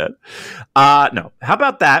so bad. No. How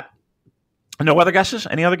about that? No other guesses?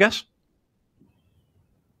 Any other guess?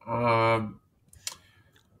 I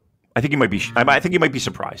think you might be. I think you might be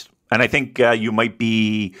surprised, and I think you might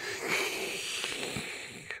be.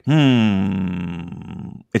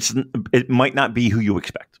 It might not be who you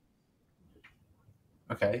expect.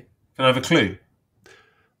 Okay. Can I have a clue?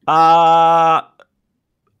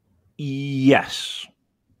 Yes.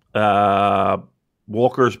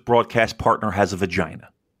 Walker's broadcast partner has a vagina.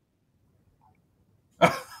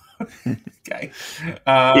 Okay.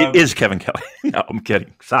 It is Kevin Kelly. No, I'm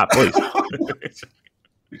kidding. Stop, please.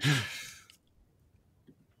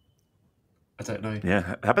 I don't know.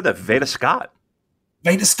 Yeah. How about that Veda Scott?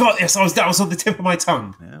 Veda Scott, yes, that was on the tip of my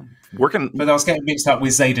tongue. Yeah. But I was getting mixed up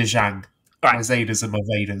with Zeta Zhang. Right. My Zetas and my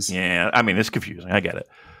Vedas. Yeah, I mean, it's confusing. I get it.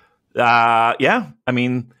 I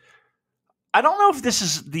mean, I don't know if this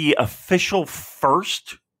is the official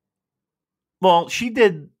first. Well, she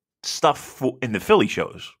did stuff in the Philly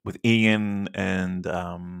shows with Ian, and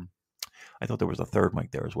I thought there was a third mic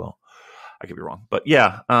there as well. I could be wrong. But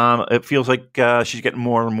yeah, it feels like she's getting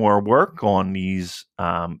more and more work on these,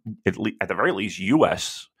 at the very least,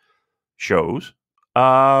 U.S. shows.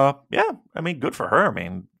 I mean, good for her. I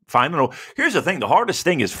mean, here's the thing. The hardest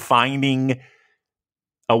thing is finding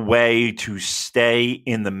a way to stay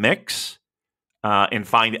in the mix and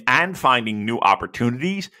finding new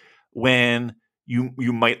opportunities when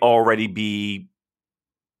you might already be,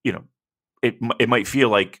 it might feel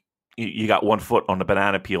like you got one foot on the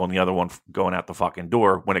banana peel and the other one going out the fucking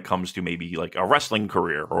door when it comes to maybe like a wrestling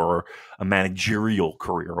career or a managerial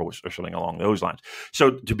career or something along those lines.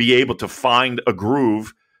 So to be able to find a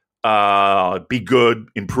groove, be good,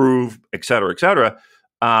 improve, et cetera,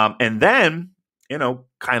 and then,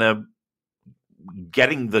 kind of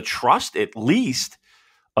getting the trust at least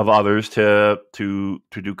of others to do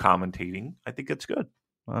commentating. I think it's good.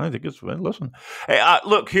 I think it's listen. Hey,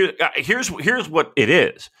 look here's what it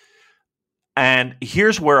is, and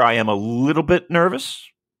here's where I am a little bit nervous.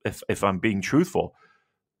 If I'm being truthful,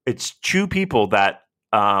 it's two people that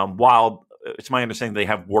while it's my understanding they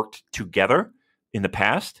have worked together in the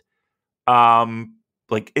past, we're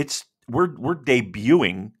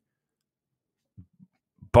debuting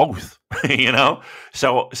both,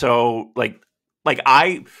 So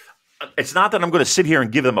it's not that I'm going to sit here and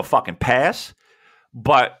give them a fucking pass,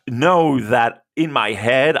 but know that in my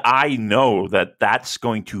head, I know that that's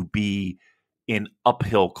going to be an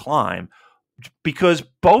uphill climb because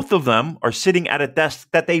both of them are sitting at a desk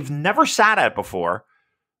that they've never sat at before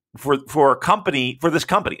for this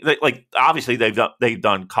company. Like obviously they've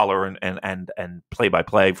done color and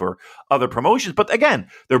play-by-play for other promotions, but again,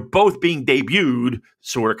 they're both being debuted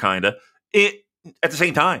sort of kind of at the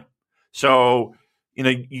same time. So,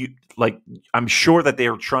 I'm sure that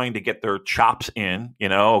they're trying to get their chops in,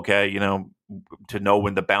 to know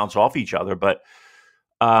when to bounce off each other. But,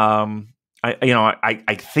 I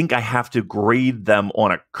think I have to grade them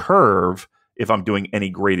on a curve if I'm doing any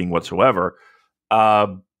grading whatsoever.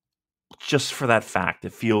 just for that fact.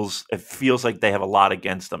 It feels like they have a lot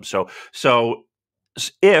against them. So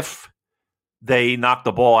if they knock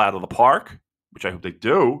the ball out of the park, which I hope they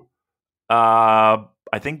do,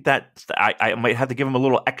 I think that I might have to give them a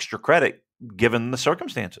little extra credit given the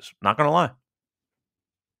circumstances. Not going to lie.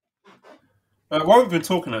 While we've been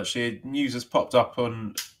talking, actually, news has popped up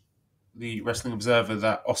on the Wrestling Observer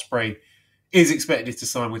that Ospreay is expected to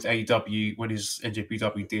sign with AEW when his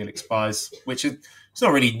NJPW deal expires, which is it's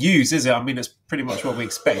not really news, is it? I mean, it's pretty much what we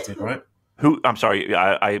expected, right? Who? I'm sorry,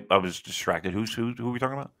 I was distracted. Who are we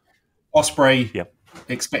talking about? Ospreay, Yep.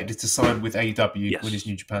 Expected to sign with AEW when his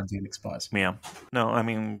New Japan deal expires. Yeah. No, I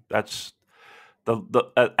mean that's the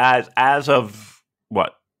as of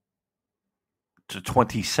what the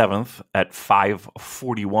 27th at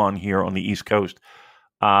 5:41 here on the East Coast.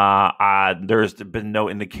 There's been no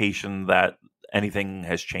indication that anything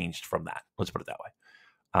has changed from that. Let's put it that way.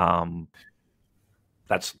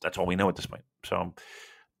 That's all we know at this point. So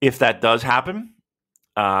if that does happen,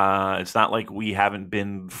 it's not like we haven't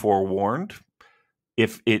been forewarned.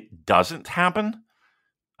 If it doesn't happen,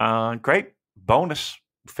 great, bonus,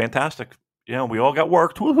 fantastic. You know, we all got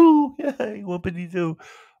worked. Woohoo! Yay! Whoopity-doo.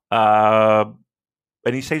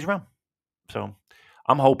 And he stays around. So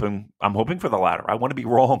I'm hoping for the latter. I want to be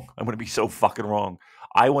wrong. I want to be so fucking wrong.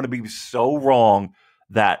 I want to be so wrong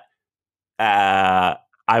that I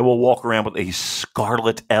will walk around with a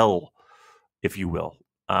scarlet L, if you will.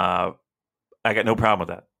 I got no problem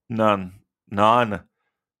with that. None.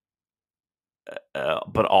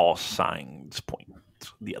 But all signs point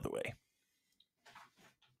the other way.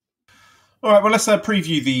 All right, well, let's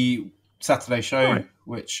preview the Saturday show,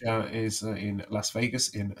 which is in Las Vegas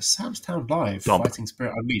in Sam's Town Live, Fighting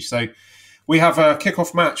Spirit Unleashed. So we have a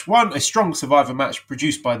kickoff match, a strong Survivor match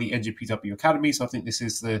produced by the NJPW Academy. So I think this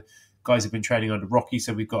is the guys who've been training under Rocky.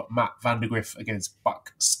 So we've got Matt Vandergriff against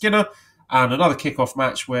Buck Skinner. And another kickoff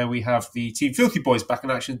match where we have the Team Filthy Boys back in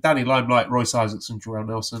action. Danny Limelight, Royce Isaacson, Jarrell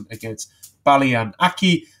Nelson against Balian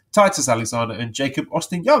Aki, Titus Alexander, and Jacob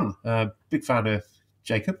Austin Young. Big fan of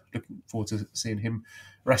Jacob. Looking forward to seeing him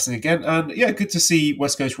wrestling again. And yeah, good to see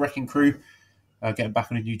West Coast Wrecking Crew getting back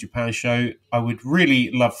on a New Japan show. I would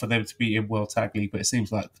really love for them to be in World Tag League, but it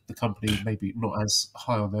seems like the company maybe not as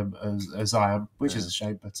high on them as I am, which is a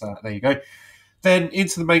shame, but there you go. Then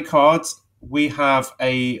into the main cards, we have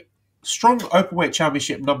a strong Openweight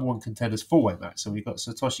Championship #1 contenders 4-way match. So we've got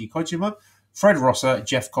Satoshi Kojima, Fred Rosser,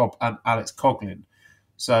 Jeff Cobb, and Alex Coughlin.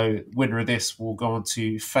 So winner of this will go on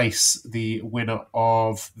to face the winner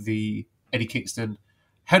of the Eddie Kingston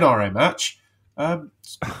Henare match. So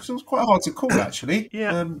it's quite hard to call, actually.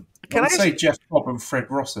 Yeah. I would say Jeff Cobb and Fred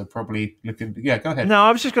Rosser probably looking... Yeah, go ahead. No,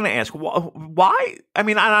 I was just going to ask, why? I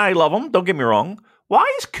mean, I love him. Don't get me wrong.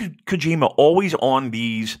 Why is Kojima always on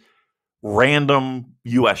these random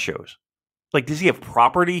U.S. shows? Like, does he have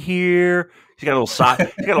property here? He's got a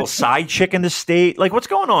little side chick in the state. Like, what's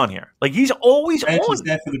going on here? Like, he's always on. He's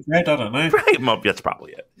there for the bread. I don't know. Right? Well, that's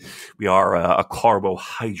probably it. We are a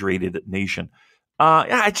carbohydrated nation.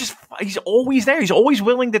 Yeah, he's always there. He's always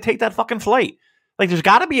willing to take that fucking flight. Like, there's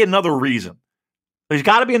got to be another reason.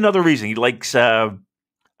 He likes, I don't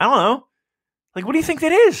know. Like, what do you think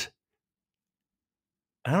that is?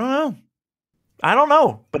 I don't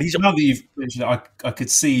know. But he's... Now that you've mentioned it, I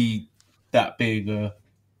could see that being...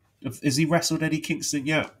 has he wrestled Eddie Kingston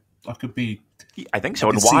yet? I think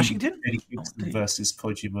so. In Washington? Eddie Kingston versus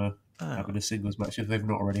Kojima having a singles match if they've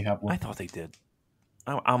not already had one. I thought they did.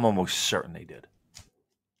 I'm almost certain they did.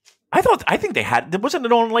 I think they had... Wasn't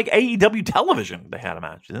it on like AEW television they had a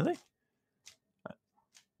match, didn't they?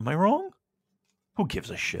 Am I wrong? Who gives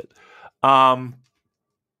a shit?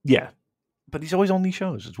 Yeah. But he's always on these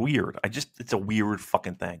shows. It's weird. It's a weird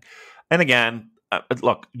fucking thing. And again,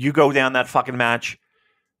 look, you go down that fucking match,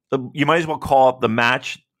 you might as well call it the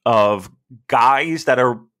match of guys that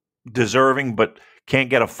are deserving but can't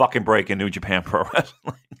get a fucking break in New Japan Pro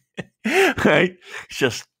Wrestling. Right? It's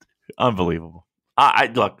just unbelievable.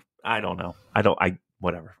 Look, I don't know.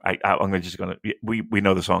 Whatever. I'm just gonna. We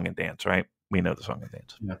know the song and dance, right? We know the song and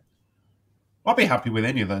dance. Yeah. I'd be happy with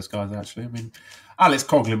any of those guys, actually. I mean, Alex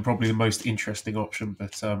Coughlin probably the most interesting option,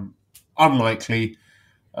 but unlikely.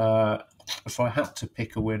 If I had to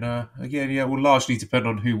pick a winner, again, it will largely depend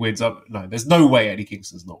on who wins up. No, there's no way Eddie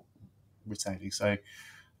Kingston's not retaining. So,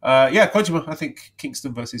 Kojima. I think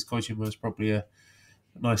Kingston versus Kojima is probably a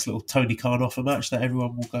nice little Tony Khan offer match that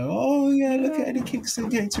everyone will go, oh yeah, look at Eddie Kingston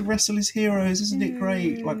getting to wrestle his heroes, isn't it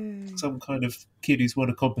great? Like some kind of kid who's won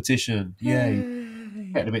a competition. Yay.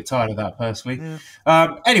 Getting a bit tired of that, personally.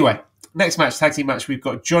 Yeah. Anyway, next match, tag team match, we've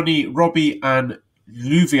got Johnny, Robbie, and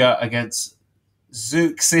Luvia against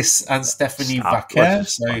Zeuxis and Stephanie Stop. Vaquer.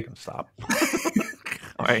 Let's just fucking stop.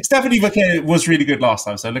 All right. Stephanie Vaquer was really good last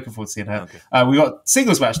time, so looking forward to seeing her. Okay. We got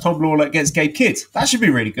singles match, Tom Lawler against Gabe Kidd. That should be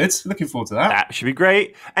really good. Looking forward to that. That should be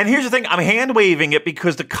great. And here's the thing. I'm hand-waving it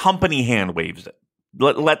because the company hand-waves it.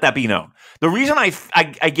 Let that be known. The reason I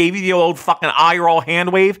gave you the old fucking eye roll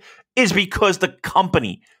hand wave is because the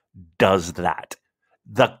company does that.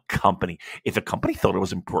 The company. If the company thought it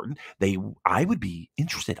was important, I would be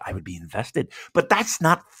interested. I would be invested. But that's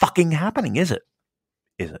not fucking happening, is it?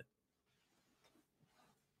 Is it?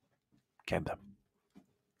 Okay, I'm done.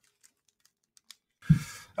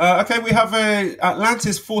 Okay, we have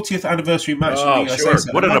Atlanta's 40th anniversary match. Oh, sure.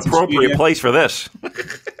 What an appropriate place for this.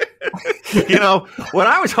 You know, when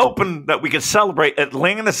I was hoping that we could celebrate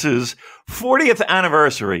Atlantis' 40th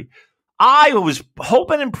anniversary, I was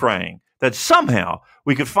hoping and praying that somehow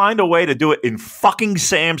we could find a way to do it in fucking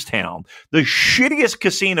Sam's Town, the shittiest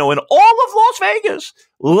casino in all of Las Vegas.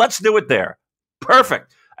 Let's do it there.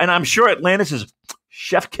 Perfect. And I'm sure Atlantis is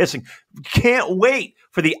chef kissing. Can't wait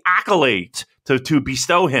for the accolades to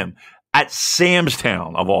bestow him at Sam's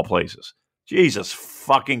Town, of all places. Jesus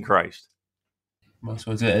fucking Christ. Might as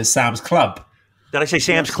well do it at Sam's Club. Did I say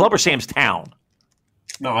Sam's Club or Sam's Town?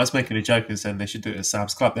 No, I was making a joke and saying they should do it at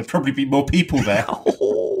Sam's Club. There'd probably be more people there.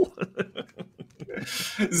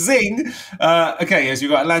 Zing! Okay, as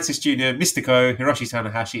you've got Atlantis Jr., Mystico, Hiroshi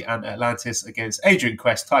Tanahashi, and Atlantis against Adrian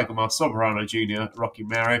Quest, Tiger Mask, Soberano Jr., Rocky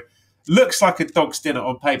Maro. Looks like a dog's dinner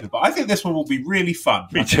on paper, but I think this one will be really fun.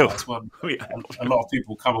 Me too. That's one a lot of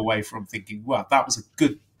people come away from thinking, wow, that was a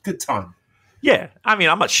good time. Yeah, I mean,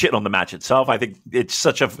 I'm not shitting on the match itself. I think it's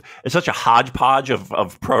such a hodgepodge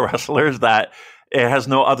of pro wrestlers that it has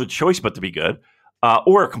no other choice but to be good,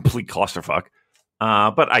 or a complete clusterfuck.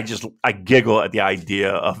 But I giggle at the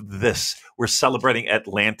idea of this. We're celebrating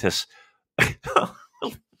Atlantis.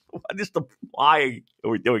 Why are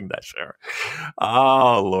we doing that, sir?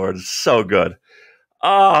 Oh Lord, it's so good.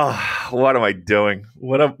 Oh, what am I doing?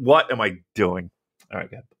 What am I doing? All right,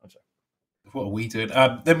 good. I'm sorry. What are we doing?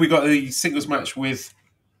 Then we got the singles match with.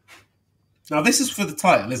 Now this is for the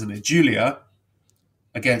title, isn't it? Julia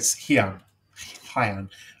against Hyan.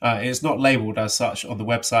 It's not labelled as such on the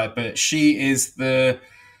website, but she is the.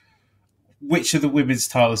 Which of the women's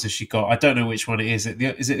titles has she got? I don't know which one it is.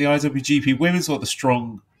 Is it the IWGP Women's or the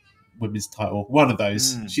Strong Women's title? One of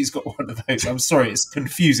those. She's got one of those. I'm sorry, it's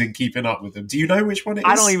confusing keeping up with them. Do you know which one it is?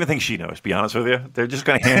 I don't even think she knows, to be honest with you. They're just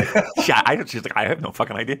going to hand it. She's like, I have no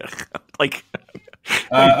fucking idea. Like,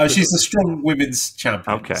 she's the Strong Women's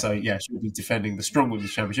Champion. Okay. So, yeah, she'll be defending the Strong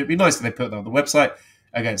Women's Championship. It'd be nice if they put that on the website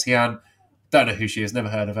against Hyan. Don't know who she is, never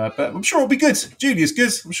heard of her, but I'm sure it'll be good. Julia's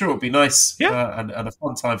good. I'm sure it'll be nice. Yeah. And a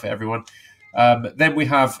fun time for everyone. Then we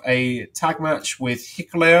have a tag match with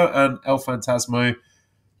Hikuleo and El Phantasmo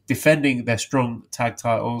defending their strong tag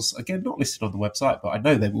titles. Again, not listed on the website, but I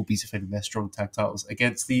know they will be defending their strong tag titles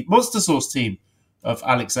against the Monster Sauce team of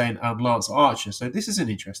Alex Zane and Lance Archer. So this is an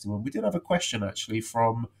interesting one. We did have a question, actually,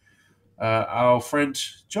 from our friend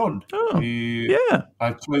John, who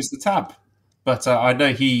I closed the tab. But I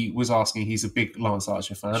know he was asking, he's a big Lance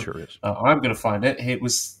Archer fan. Sure is. I'm going to find it. It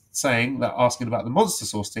was saying that, asking about the Monster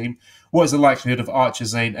Sauce team, what is the likelihood of Archer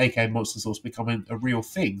Zane, aka Monster Sauce, becoming a real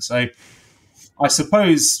thing? So I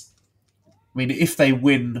suppose, I mean, if they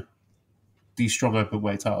win these strong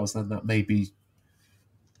openweight titles, then that maybe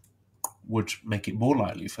would make it more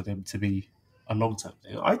likely for them to be a long-term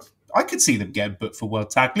thing. I could see them getting booked for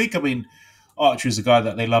World Tag League. I mean, Archer is a guy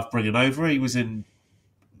that they love bringing over. He was in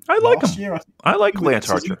I like last him. year. I like Lance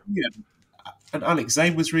Archer. And Alex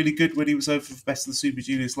Zane was really good when he was over for Best of the Super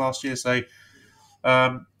Juniors last year. So,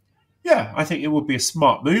 I think it would be a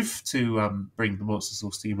smart move to bring the Monster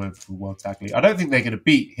Sauce team over to the World Tag League. I don't think they're going to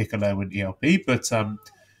beat Hikuleo and ELP, but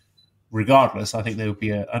regardless, I think they would be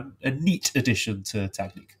a neat addition to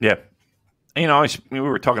Tag League. Yeah. You know, we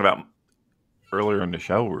were talking about earlier in the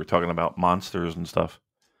show, we were talking about monsters and stuff.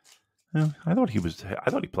 Yeah, I thought he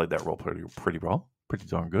played that role pretty well. Pretty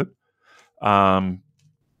darn good.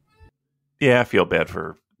 Yeah, I feel bad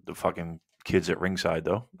for the fucking kids at ringside,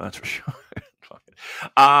 though. That's for sure.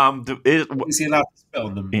 Is he allowed to spell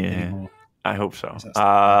on them anymore? I hope so.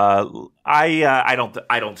 I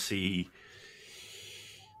don't see.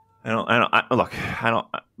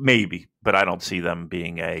 Maybe, but I don't see them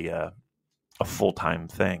being a full-time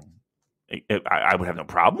thing. I would have no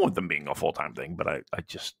problem with them being a full-time thing, but I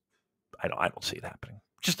don't see it happening.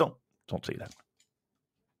 Just don't see that.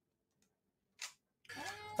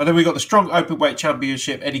 And then we got the Strong Openweight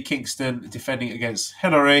Championship, Eddie Kingston defending against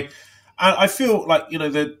Henare. And I feel like, you know,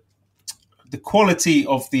 the quality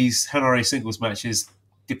of these Henare singles matches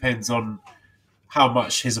depends on how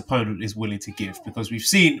much his opponent is willing to give, because we've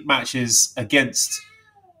seen matches against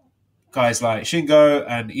guys like Shingo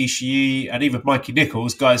and Ishii and even Mikey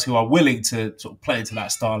Nichols, guys who are willing to sort of play into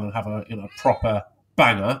that style and have a proper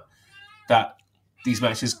banger, that these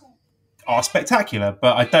matches are spectacular.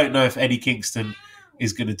 But I don't know if Eddie Kingston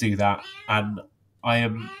is going to do that, and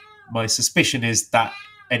my suspicion is that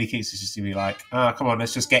Eddie Kingston's just going to be like, come on,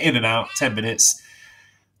 let's just get in and out, 10 minutes.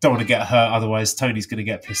 Don't want to get hurt, otherwise Tony's going to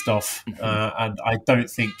get pissed off. And I don't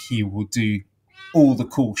think he will do all the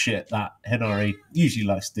cool shit that Henare usually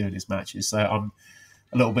likes to do in his matches. So I'm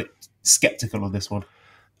a little bit skeptical on this one.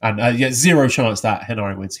 And zero chance that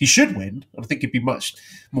Henare wins. He should win. I think it'd be much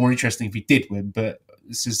more interesting if he did win, but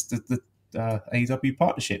this is the AEW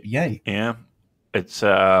partnership. Yay. Yeah. It's,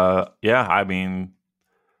 I mean,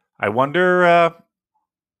 I wonder,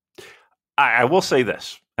 I will say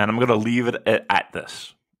this, and I'm going to leave it at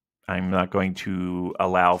this. I'm not going to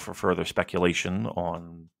allow for further speculation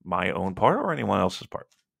on my own part or anyone else's part.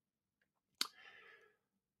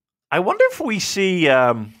 I wonder if we see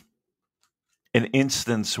an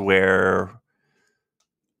instance where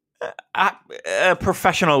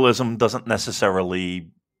professionalism doesn't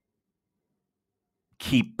necessarily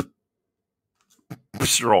keep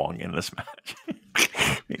strong in this match.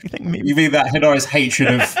 Maybe. You mean that Henare's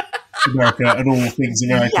hatred of America and all things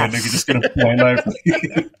American, yes, and they're just going to boil over?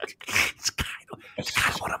 It's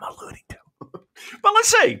kind of what I'm alluding to. But let's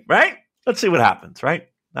see, right? Let's see what happens, right?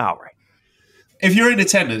 All right. If you're in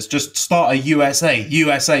attendance, just start a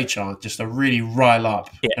USA chant, just to really rile up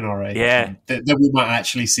Henare. Yeah. Then we might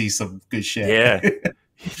actually see some good shit. Yeah.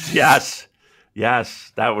 Yes.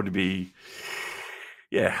 That would be.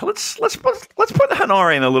 Yeah. Let's put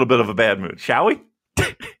Henare in a little bit of a bad mood, shall we?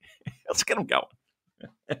 Let's get him going.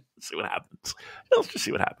 Let's see what happens. Let's just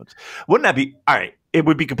see what happens. Wouldn't that be all right? It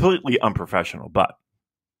would be completely unprofessional, but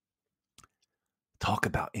talk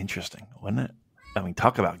about interesting, wouldn't it? I mean,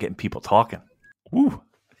 talk about getting people talking. Woo!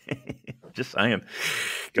 Just saying,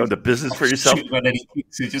 go into business for yourself.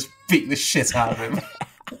 Just beat the shit out of him.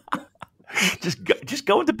 just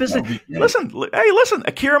go into business. Listen,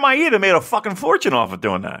 Akira Maeda made a fucking fortune off of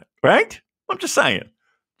doing that, right? I'm just saying.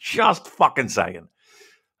 Just fucking saying.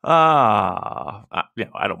 I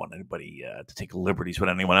don't want anybody to take liberties with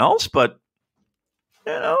anyone else, but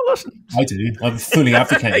listen. I do. I'm fully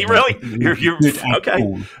advocating. Really? You're okay.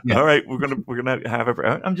 Cool. Yeah. All right, we're gonna have it.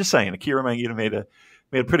 I'm just saying, Akira Maeda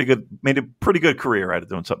made a pretty good career out of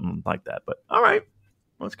doing something like that. But all right,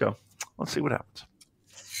 let's go. Let's see what happens.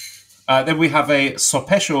 Then we have a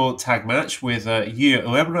special tag match with Yuya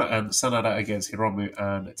Uemura and Sanada against Hiromu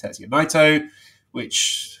and Tetsuya Naito,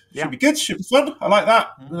 which should be good, should be fun. I like that.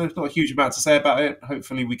 There's not a huge amount to say about it.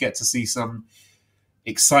 Hopefully we get to see some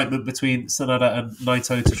excitement between Sanada and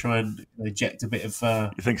Naito to try and inject a bit of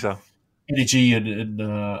you think so? Energy and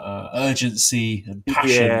urgency and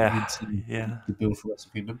passion into the build for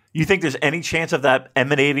Wrestle Kingdom. You think there's any chance of that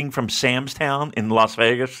emanating from Sam's Town in Las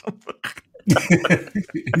Vegas?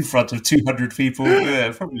 In front of 200 people?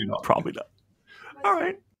 Yeah, probably not. Probably not. All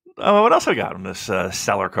right. What else I got on this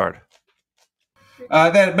seller card?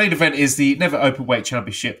 The main event is the Never Openweight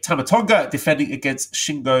Championship. Tama Tonga defending against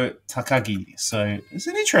Shingo Takagi. So it's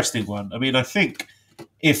an interesting one. I mean, I think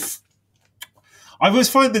I always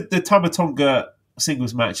find that the Tama Tonga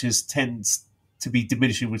singles matches tends to be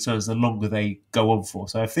diminishing returns the longer they go on for.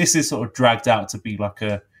 So if this is sort of dragged out to be like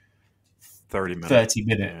a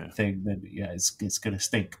 30-minute thing, then it's going to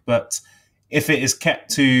stink. But if it is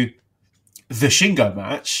kept to the Shingo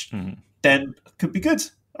match, then it could be good.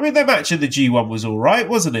 I mean, their match in the G1 was all right,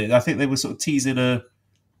 wasn't it? I think they were sort of teasing a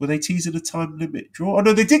time limit draw? Oh,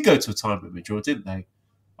 no, they did go to a time limit draw, didn't they?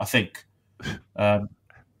 I think.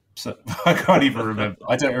 So I can't even remember.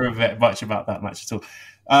 I don't remember much about that match at all.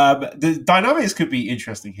 The dynamics could be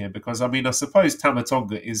interesting here because, I mean, I suppose Tama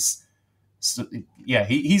Tonga is...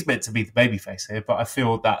 he's meant to be the babyface here, but I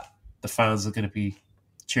feel that the fans are going to be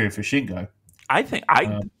cheering for Shingo. I think,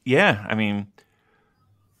 I mean,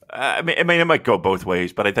 it might go both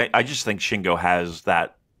ways, but I just think Shingo has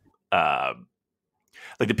that,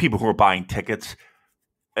 like the people who are buying tickets,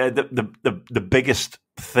 the biggest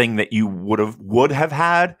thing that you would have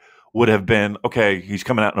had would have been, okay, he's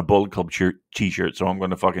coming out in a Bullet Club t-shirt, so I'm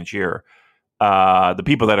going to fucking cheer. The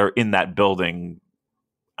people that are in that building,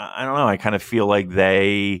 I don't know. I kind of feel like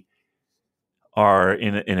they are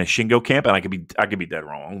in a Shingo camp, and I could be dead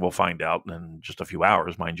wrong. We'll find out in just a few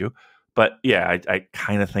hours, mind you. But yeah, I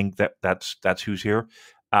kind of think that's who's here.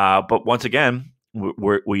 But once again,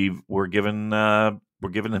 we're giving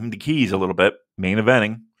him the keys a little bit. Main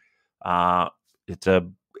eventing. It's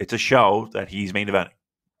a show that he's main eventing.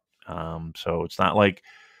 So it's not like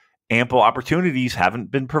ample opportunities haven't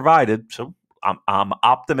been provided. So I'm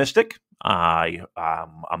optimistic. I'm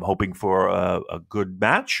hoping for a good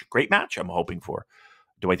match, great match. I'm hoping for.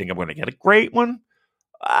 Do I think I'm going to get a great one?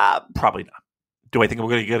 Probably not. Do I think I'm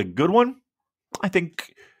going to get a good one? I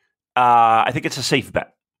think it's a safe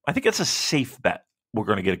bet. I think it's a safe bet. We're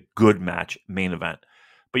going to get a good match, main event.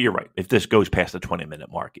 But you're right. If this goes past the 20-minute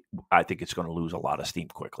mark, I think it's going to lose a lot of steam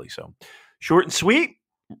quickly. So short and sweet,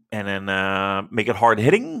 and then make it hard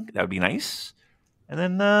hitting. That would be nice. And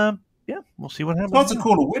then, we'll see what happens. It's hard to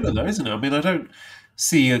call a winner, though, isn't it? I mean, I don't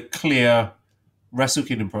see a clear Wrestle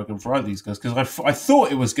Kingdom program for either of these guys because I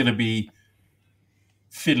thought it was going to be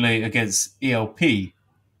Finlay against ELP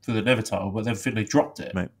for the Never title, but then Finlay dropped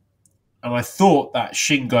it. Right. And I thought that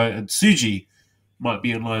Shingo and Tsuji might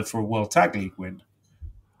be in line for a World Tag League win.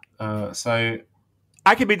 So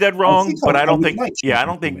I could be dead wrong, but I don't think. I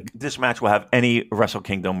don't think win. This match will have any Wrestle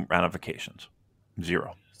Kingdom ramifications.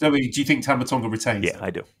 Zero. So, do you think Tama Tonga retains? Yeah,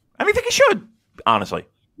 I do. I think he should. Honestly.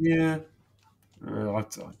 Yeah.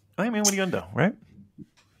 I mean, what are you gonna do, right?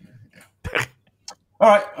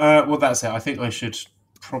 All right. Well, that's it. I think I should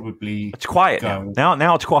probably. It's quiet go.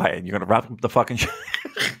 now. It's quiet. You're gonna wrap up the fucking show.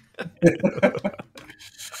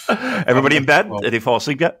 Everybody in bed? Did they fall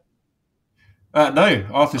asleep yet? No,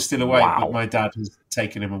 Arthur's still awake, Wow. but my dad has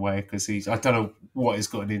taken him away because I don't know what has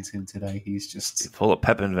gotten into him today. He's just Full of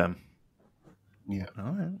pep and vim. Yeah.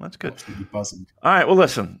 All right, that's good. Absolutely buzzing. All right, well,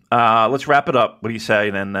 listen, let's wrap it up. What do you say?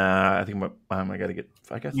 And then I think I got to get.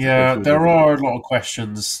 I guess. Yeah, there are a lot of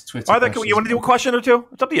questions. Twitter. Questions. You want to do a question or two?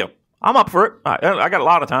 It's up to you. I'm up for it. I got a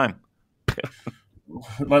lot of time.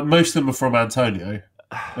 Like most of them are from Antonio.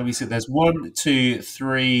 Let me see. There's 1, 2,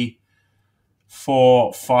 3,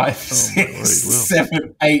 4, 5, 6,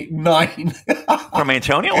 7, 8, 9. From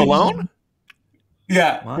Antonio alone?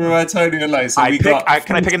 Yeah, wow. from Antonio alone. So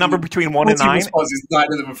can I pick a number between 1 and 9? Responses, 9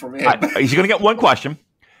 of them are from him. He's going to get one question.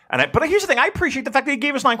 But here's the thing. I appreciate the fact that he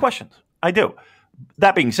gave us 9 questions. I do.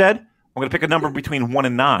 That being said, I'm going to pick a number between 1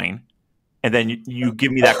 and 9, and then you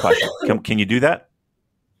give me that question. Can you do that?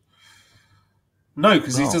 No,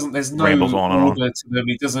 because he doesn't. There's no Rambles on and order to them.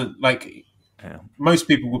 He doesn't like. Yeah. Most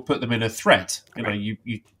people would put them in a thread. You know, you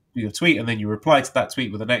do your tweet and then you reply to that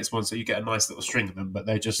tweet with the next one, so you get a nice little string of them. But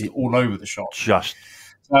they're just all over the shop.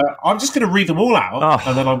 I'm just going to read them all out,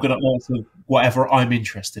 and then I'm going to answer whatever I'm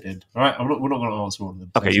interested in. All right, we're not going to answer all of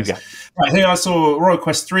them. Okay, you got it. Right, here I saw Royal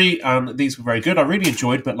Quest 3, and these were very good. I really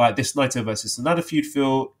enjoyed, but like this Naito versus Sanada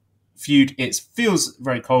feud, it feels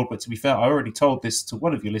very cold, but to be fair, I already told this to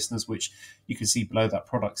one of your listeners, which you can see below that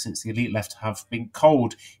product since the Elite left have been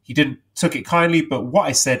cold. He didn't took it kindly, but what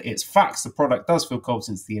I said, it's facts. The product does feel cold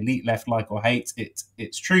since the Elite left, like or hate.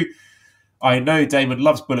 It's true. I know Damon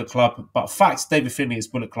loves Bullet Club, but facts, David Finlay is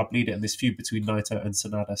Bullet Club leader, and this feud between Naito and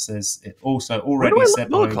Sanada says it also already said.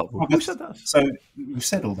 Bullet Club? Who said that? So we've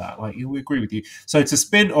said all that. Like we agree with you. So to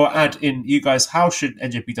spin or add in, you guys, how should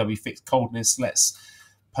NJPW fix coldness? Let's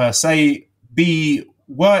per se be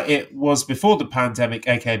where it was before the pandemic,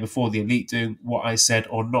 aka before the Elite doing what I said,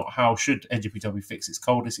 or not. How should NJPW fix its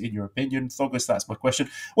coldness in your opinion? Thogus, that's my question.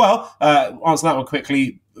 Well, answer that one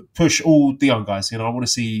quickly. Push all the young guys. You know, I want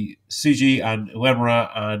to see Tsuji and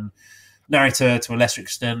Uemura and Narita to a lesser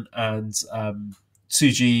extent, and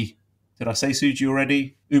Tsuji. Did I say Tsuji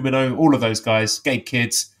already? Umino, all of those guys. Gabe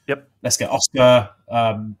Kids. Yep. Let's get Oscar,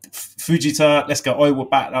 Fujita. Let's get Oiwa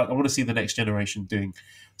back. I want to see the next generation doing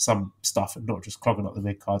some stuff and not just clogging up the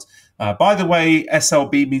mid cards. By the way,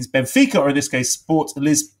 SLB means Benfica, or in this case, Sport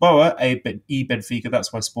Lisboa, Benfica.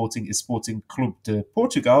 That's why Sporting is Sporting Club de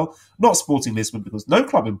Portugal, not Sporting Lisbon, because no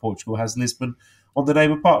club in Portugal has Lisbon on the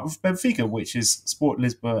name apart of Benfica, which is Sport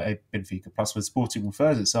Lisboa, Benfica. Plus, when Sporting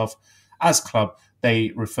refers itself as club,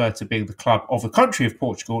 they refer to being the club of the country of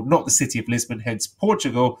Portugal, not the city of Lisbon, hence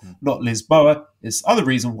Portugal, not Lisboa. It's other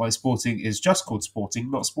reason why Sporting is just called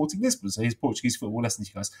Sporting, not Sporting Lisbon. So he's Portuguese football lessons,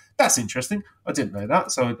 you guys. That's interesting. I didn't know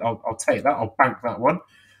that, so I'll take that. I'll bank that one.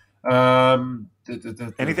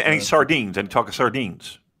 Any sardines? Any talk of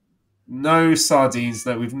sardines? No sardines.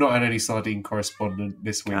 No, we've not had any sardine correspondent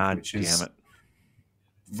this week, which is damn it.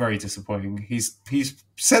 Very disappointing. He's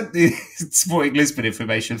sent the Sporting Lisbon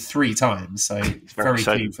information 3 times, so he's very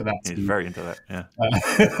keen for that. He's very into that. Yeah.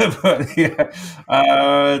 But yeah.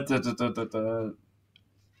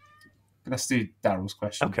 Let's do Daryl's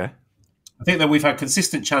question. Okay. I think that we've had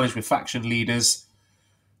consistent challenge with faction leaders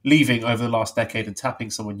leaving over the last decade and tapping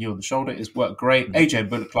someone new on the shoulder. It's worked great. AJ and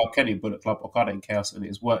Bullet Club, Kenny and Bullet Club, Okada and Chaos, and it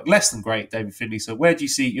has worked less than great, David Finlay. So where do you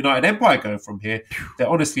see United Empire go from here? They're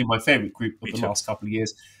honestly my favourite group of the last couple of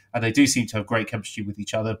years. and they do seem to have great chemistry with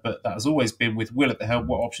each other. But that has always been with Will at the helm.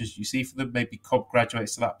 What options do you see for them? Maybe Cobb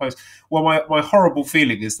graduates to that post. Well, my horrible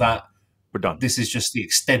feeling is that we're done. This is just the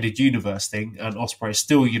extended universe thing, and Ospreay is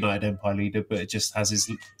still United Empire leader, but it just has his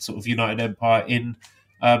sort of United Empire in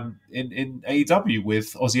AEW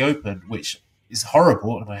with Aussie Open, which is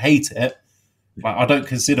horrible, and I hate it. Like, I don't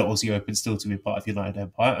consider Aussie Open still to be part of United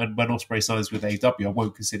Empire, and when Ospreay signs with AEW, I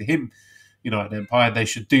won't consider him United Empire. They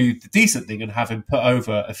should do the decent thing and have him put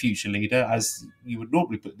over a future leader, as you would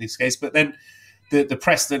normally put in this case. But then the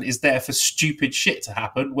precedent is there for stupid shit to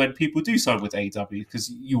happen when people do sign with AEW, because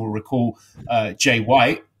you will recall Jay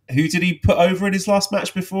White. Who did he put over in his last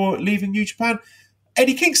match before leaving New Japan?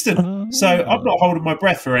 Eddie Kingston. So I'm not holding my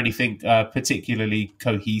breath for anything particularly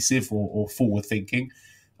cohesive or forward-thinking.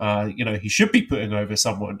 He should be putting over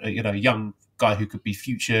someone, a young guy who could be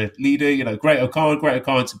future leader. Great O'Khan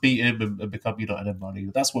to beat him and become United Empire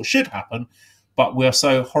leader. That's what should happen. But we're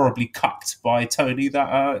so horribly cucked by Tony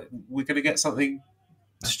that we're going to get something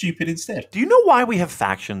stupid instead. Do you know why we have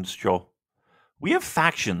factions, Joel? We have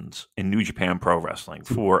factions in New Japan Pro Wrestling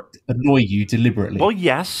for annoy you deliberately. Well,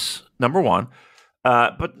 yes, number one,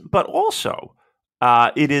 but also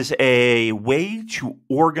it is a way to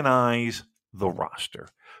organize the roster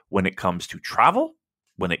when it comes to travel,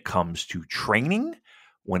 when it comes to training,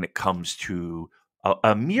 when it comes to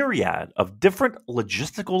a myriad of different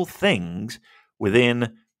logistical things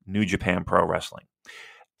within New Japan Pro Wrestling.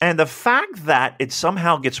 And the fact that it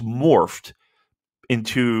somehow gets morphed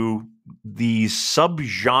into these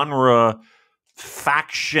subgenre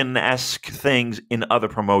faction-esque things in other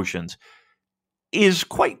promotions is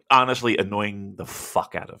quite honestly annoying the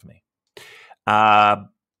fuck out of me.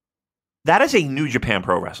 That is a New Japan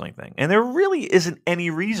Pro Wrestling thing. And there really isn't any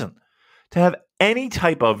reason to have any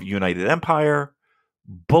type of United Empire,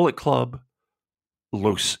 Bullet Club,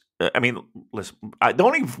 Los... listen, the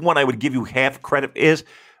only one I would give you half credit is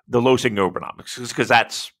the Los Ignobinomics, because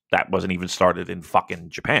that wasn't even started in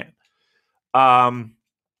fucking Japan. That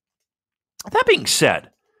being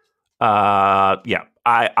said,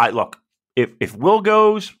 I look, if Will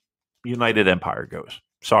goes, United Empire goes.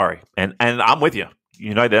 Sorry, and I'm with you.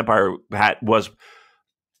 United Empire was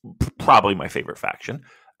probably my favorite faction.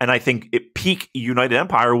 And I think peak United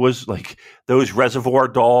Empire was like those Reservoir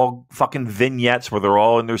Dog fucking vignettes where they're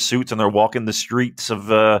all in their suits and they're walking the streets of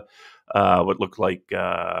what looked like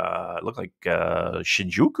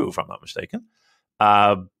Shinjuku, if I'm not mistaken.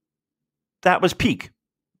 That was peak.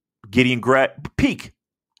 Gideon peak.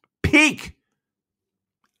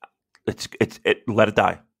 Let it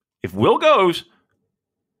die. If Will goes,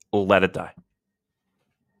 let it die.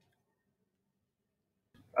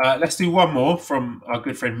 Let's do one more from our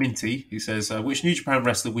good friend Minty, who says, which New Japan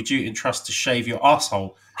wrestler would you entrust to shave your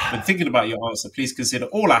asshole? When thinking about your answer, please consider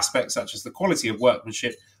all aspects such as the quality of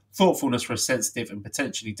workmanship, thoughtfulness for a sensitive and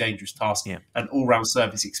potentially dangerous task, and all-round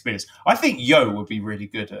service experience. I think Yo would be really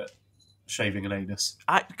good at shaving an anus.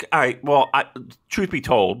 Truth be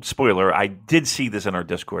told, spoiler, I did see this in our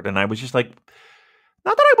Discord, and I was just like,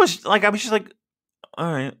 not that I was just like, all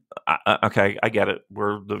right, okay, I get it.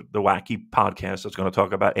 We're the wacky podcast that's going to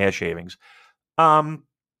talk about ass shavings. Who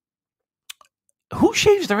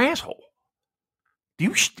shaves their asshole? Do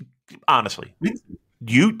you honestly?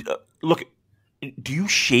 Do you look? Do you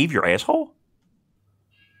shave your asshole?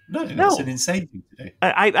 No, that's an insane thing to do.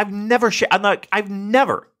 I've never I've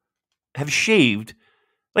never have shaved.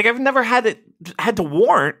 Like, I've never had to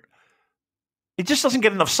warrant. It just doesn't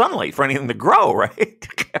get enough sunlight for anything to grow, right?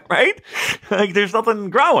 Right? Like, there's nothing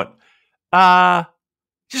growing.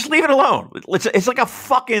 Just leave it alone. It's like a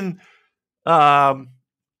fucking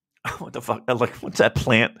what the fuck? Like, what's that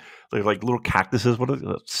plant? They're like little cactuses. What is it?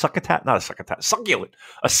 Succotat? Not a succotat. Succulent.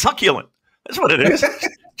 A succulent. That's what it is.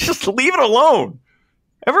 Just leave it alone.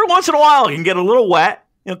 Every once in a while, you can get a little wet.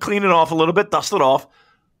 Clean it off a little bit, dust it off.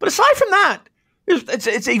 But aside from that,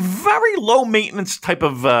 it's a very low maintenance type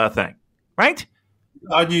of thing, right?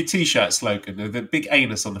 Our new T-shirt slogan, the big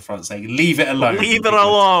anus on the front saying, leave it alone. Leave it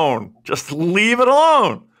alone. Just leave it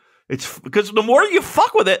alone. It's because the more you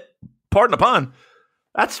fuck with it, pardon the pun,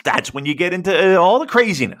 that's when you get into all the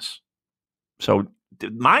craziness. So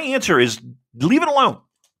my answer is leave it alone.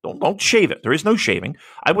 Don't shave it. There is no shaving.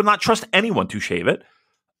 I would not trust anyone to shave it.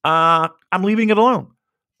 I'm leaving it alone.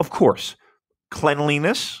 Of course.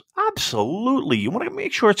 Cleanliness, absolutely. You want to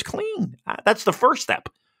make sure it's clean. That's the first step.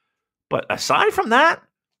 But aside from that,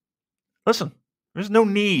 listen, there's no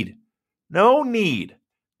need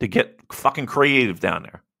to get fucking creative down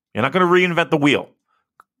there. You're not going to reinvent the wheel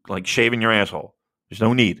like shaving your asshole. There's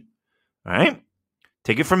no need. All right?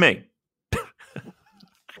 Take it from me.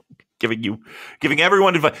 giving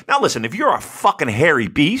everyone advice. Now, listen, if you're a fucking hairy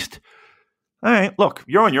beast, all right, look,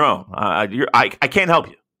 you're on your own. I can't help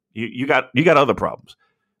you. You got other problems.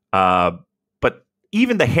 But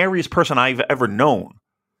even the hairiest person I've ever known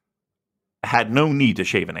had no need to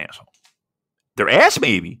shave an asshole. Their ass,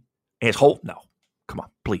 maybe. Asshole, no. Come on,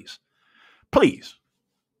 please. Please.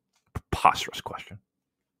 Preposterous question.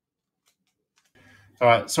 All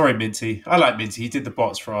right, sorry, Minty. I like Minty. He did the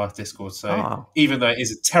bots for our Discord, so even though it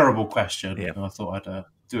is a terrible question, I thought I'd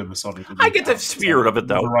do him a solid. I get the spirit of it,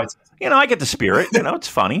 though. I get the spirit. It's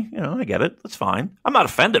funny. I get it. That's fine. I'm not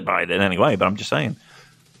offended by it in any way, but I'm just saying,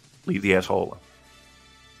 leave the asshole alone.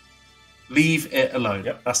 Leave it alone.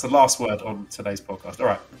 Yep. That's the last word on today's podcast. All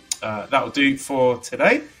right, that will do for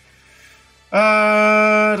today.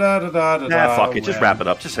 Fuck it. Just wrap it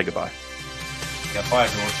up. Just say goodbye. Yeah, bye,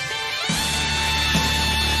 everyone.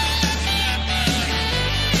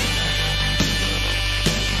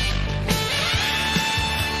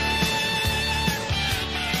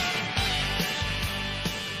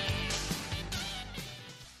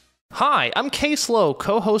 Hi, I'm Case Lowe,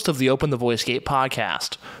 co-host of the Open the Voice Gate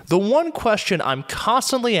podcast. The one question I'm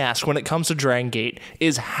constantly asked when it comes to Dragon Gate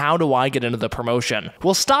is, how do I get into the promotion?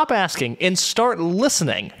 Well, stop asking and start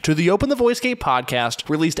listening to the Open the Voice Gate podcast,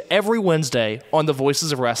 released every Wednesday on the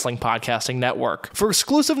Voices of Wrestling podcasting network. For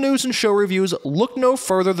exclusive news and show reviews, look no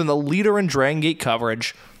further than the leader in Dragon Gate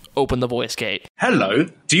coverage, Open the Voice Gate. Hello,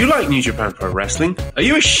 do you like New Japan Pro Wrestling? Are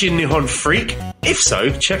you a Shin Nihon freak? If so,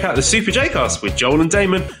 check out the Super J-Cast with Joel and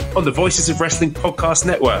Damon on the Voices of Wrestling podcast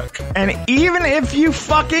network. And even if you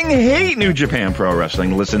fucking hate New Japan Pro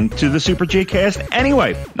Wrestling, listen to the Super J-Cast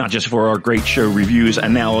anyway. Not just for our great show reviews,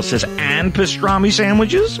 analysis, and pastrami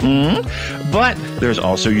sandwiches, but there's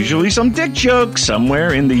also usually some dick jokes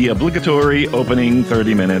somewhere in the obligatory opening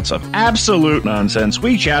 30 minutes of absolute nonsense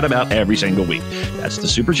we chat about every single week. That's the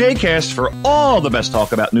Super J-Cast for all the best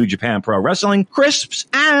talk about New Japan Pro Wrestling, crisps,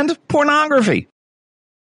 and pornography.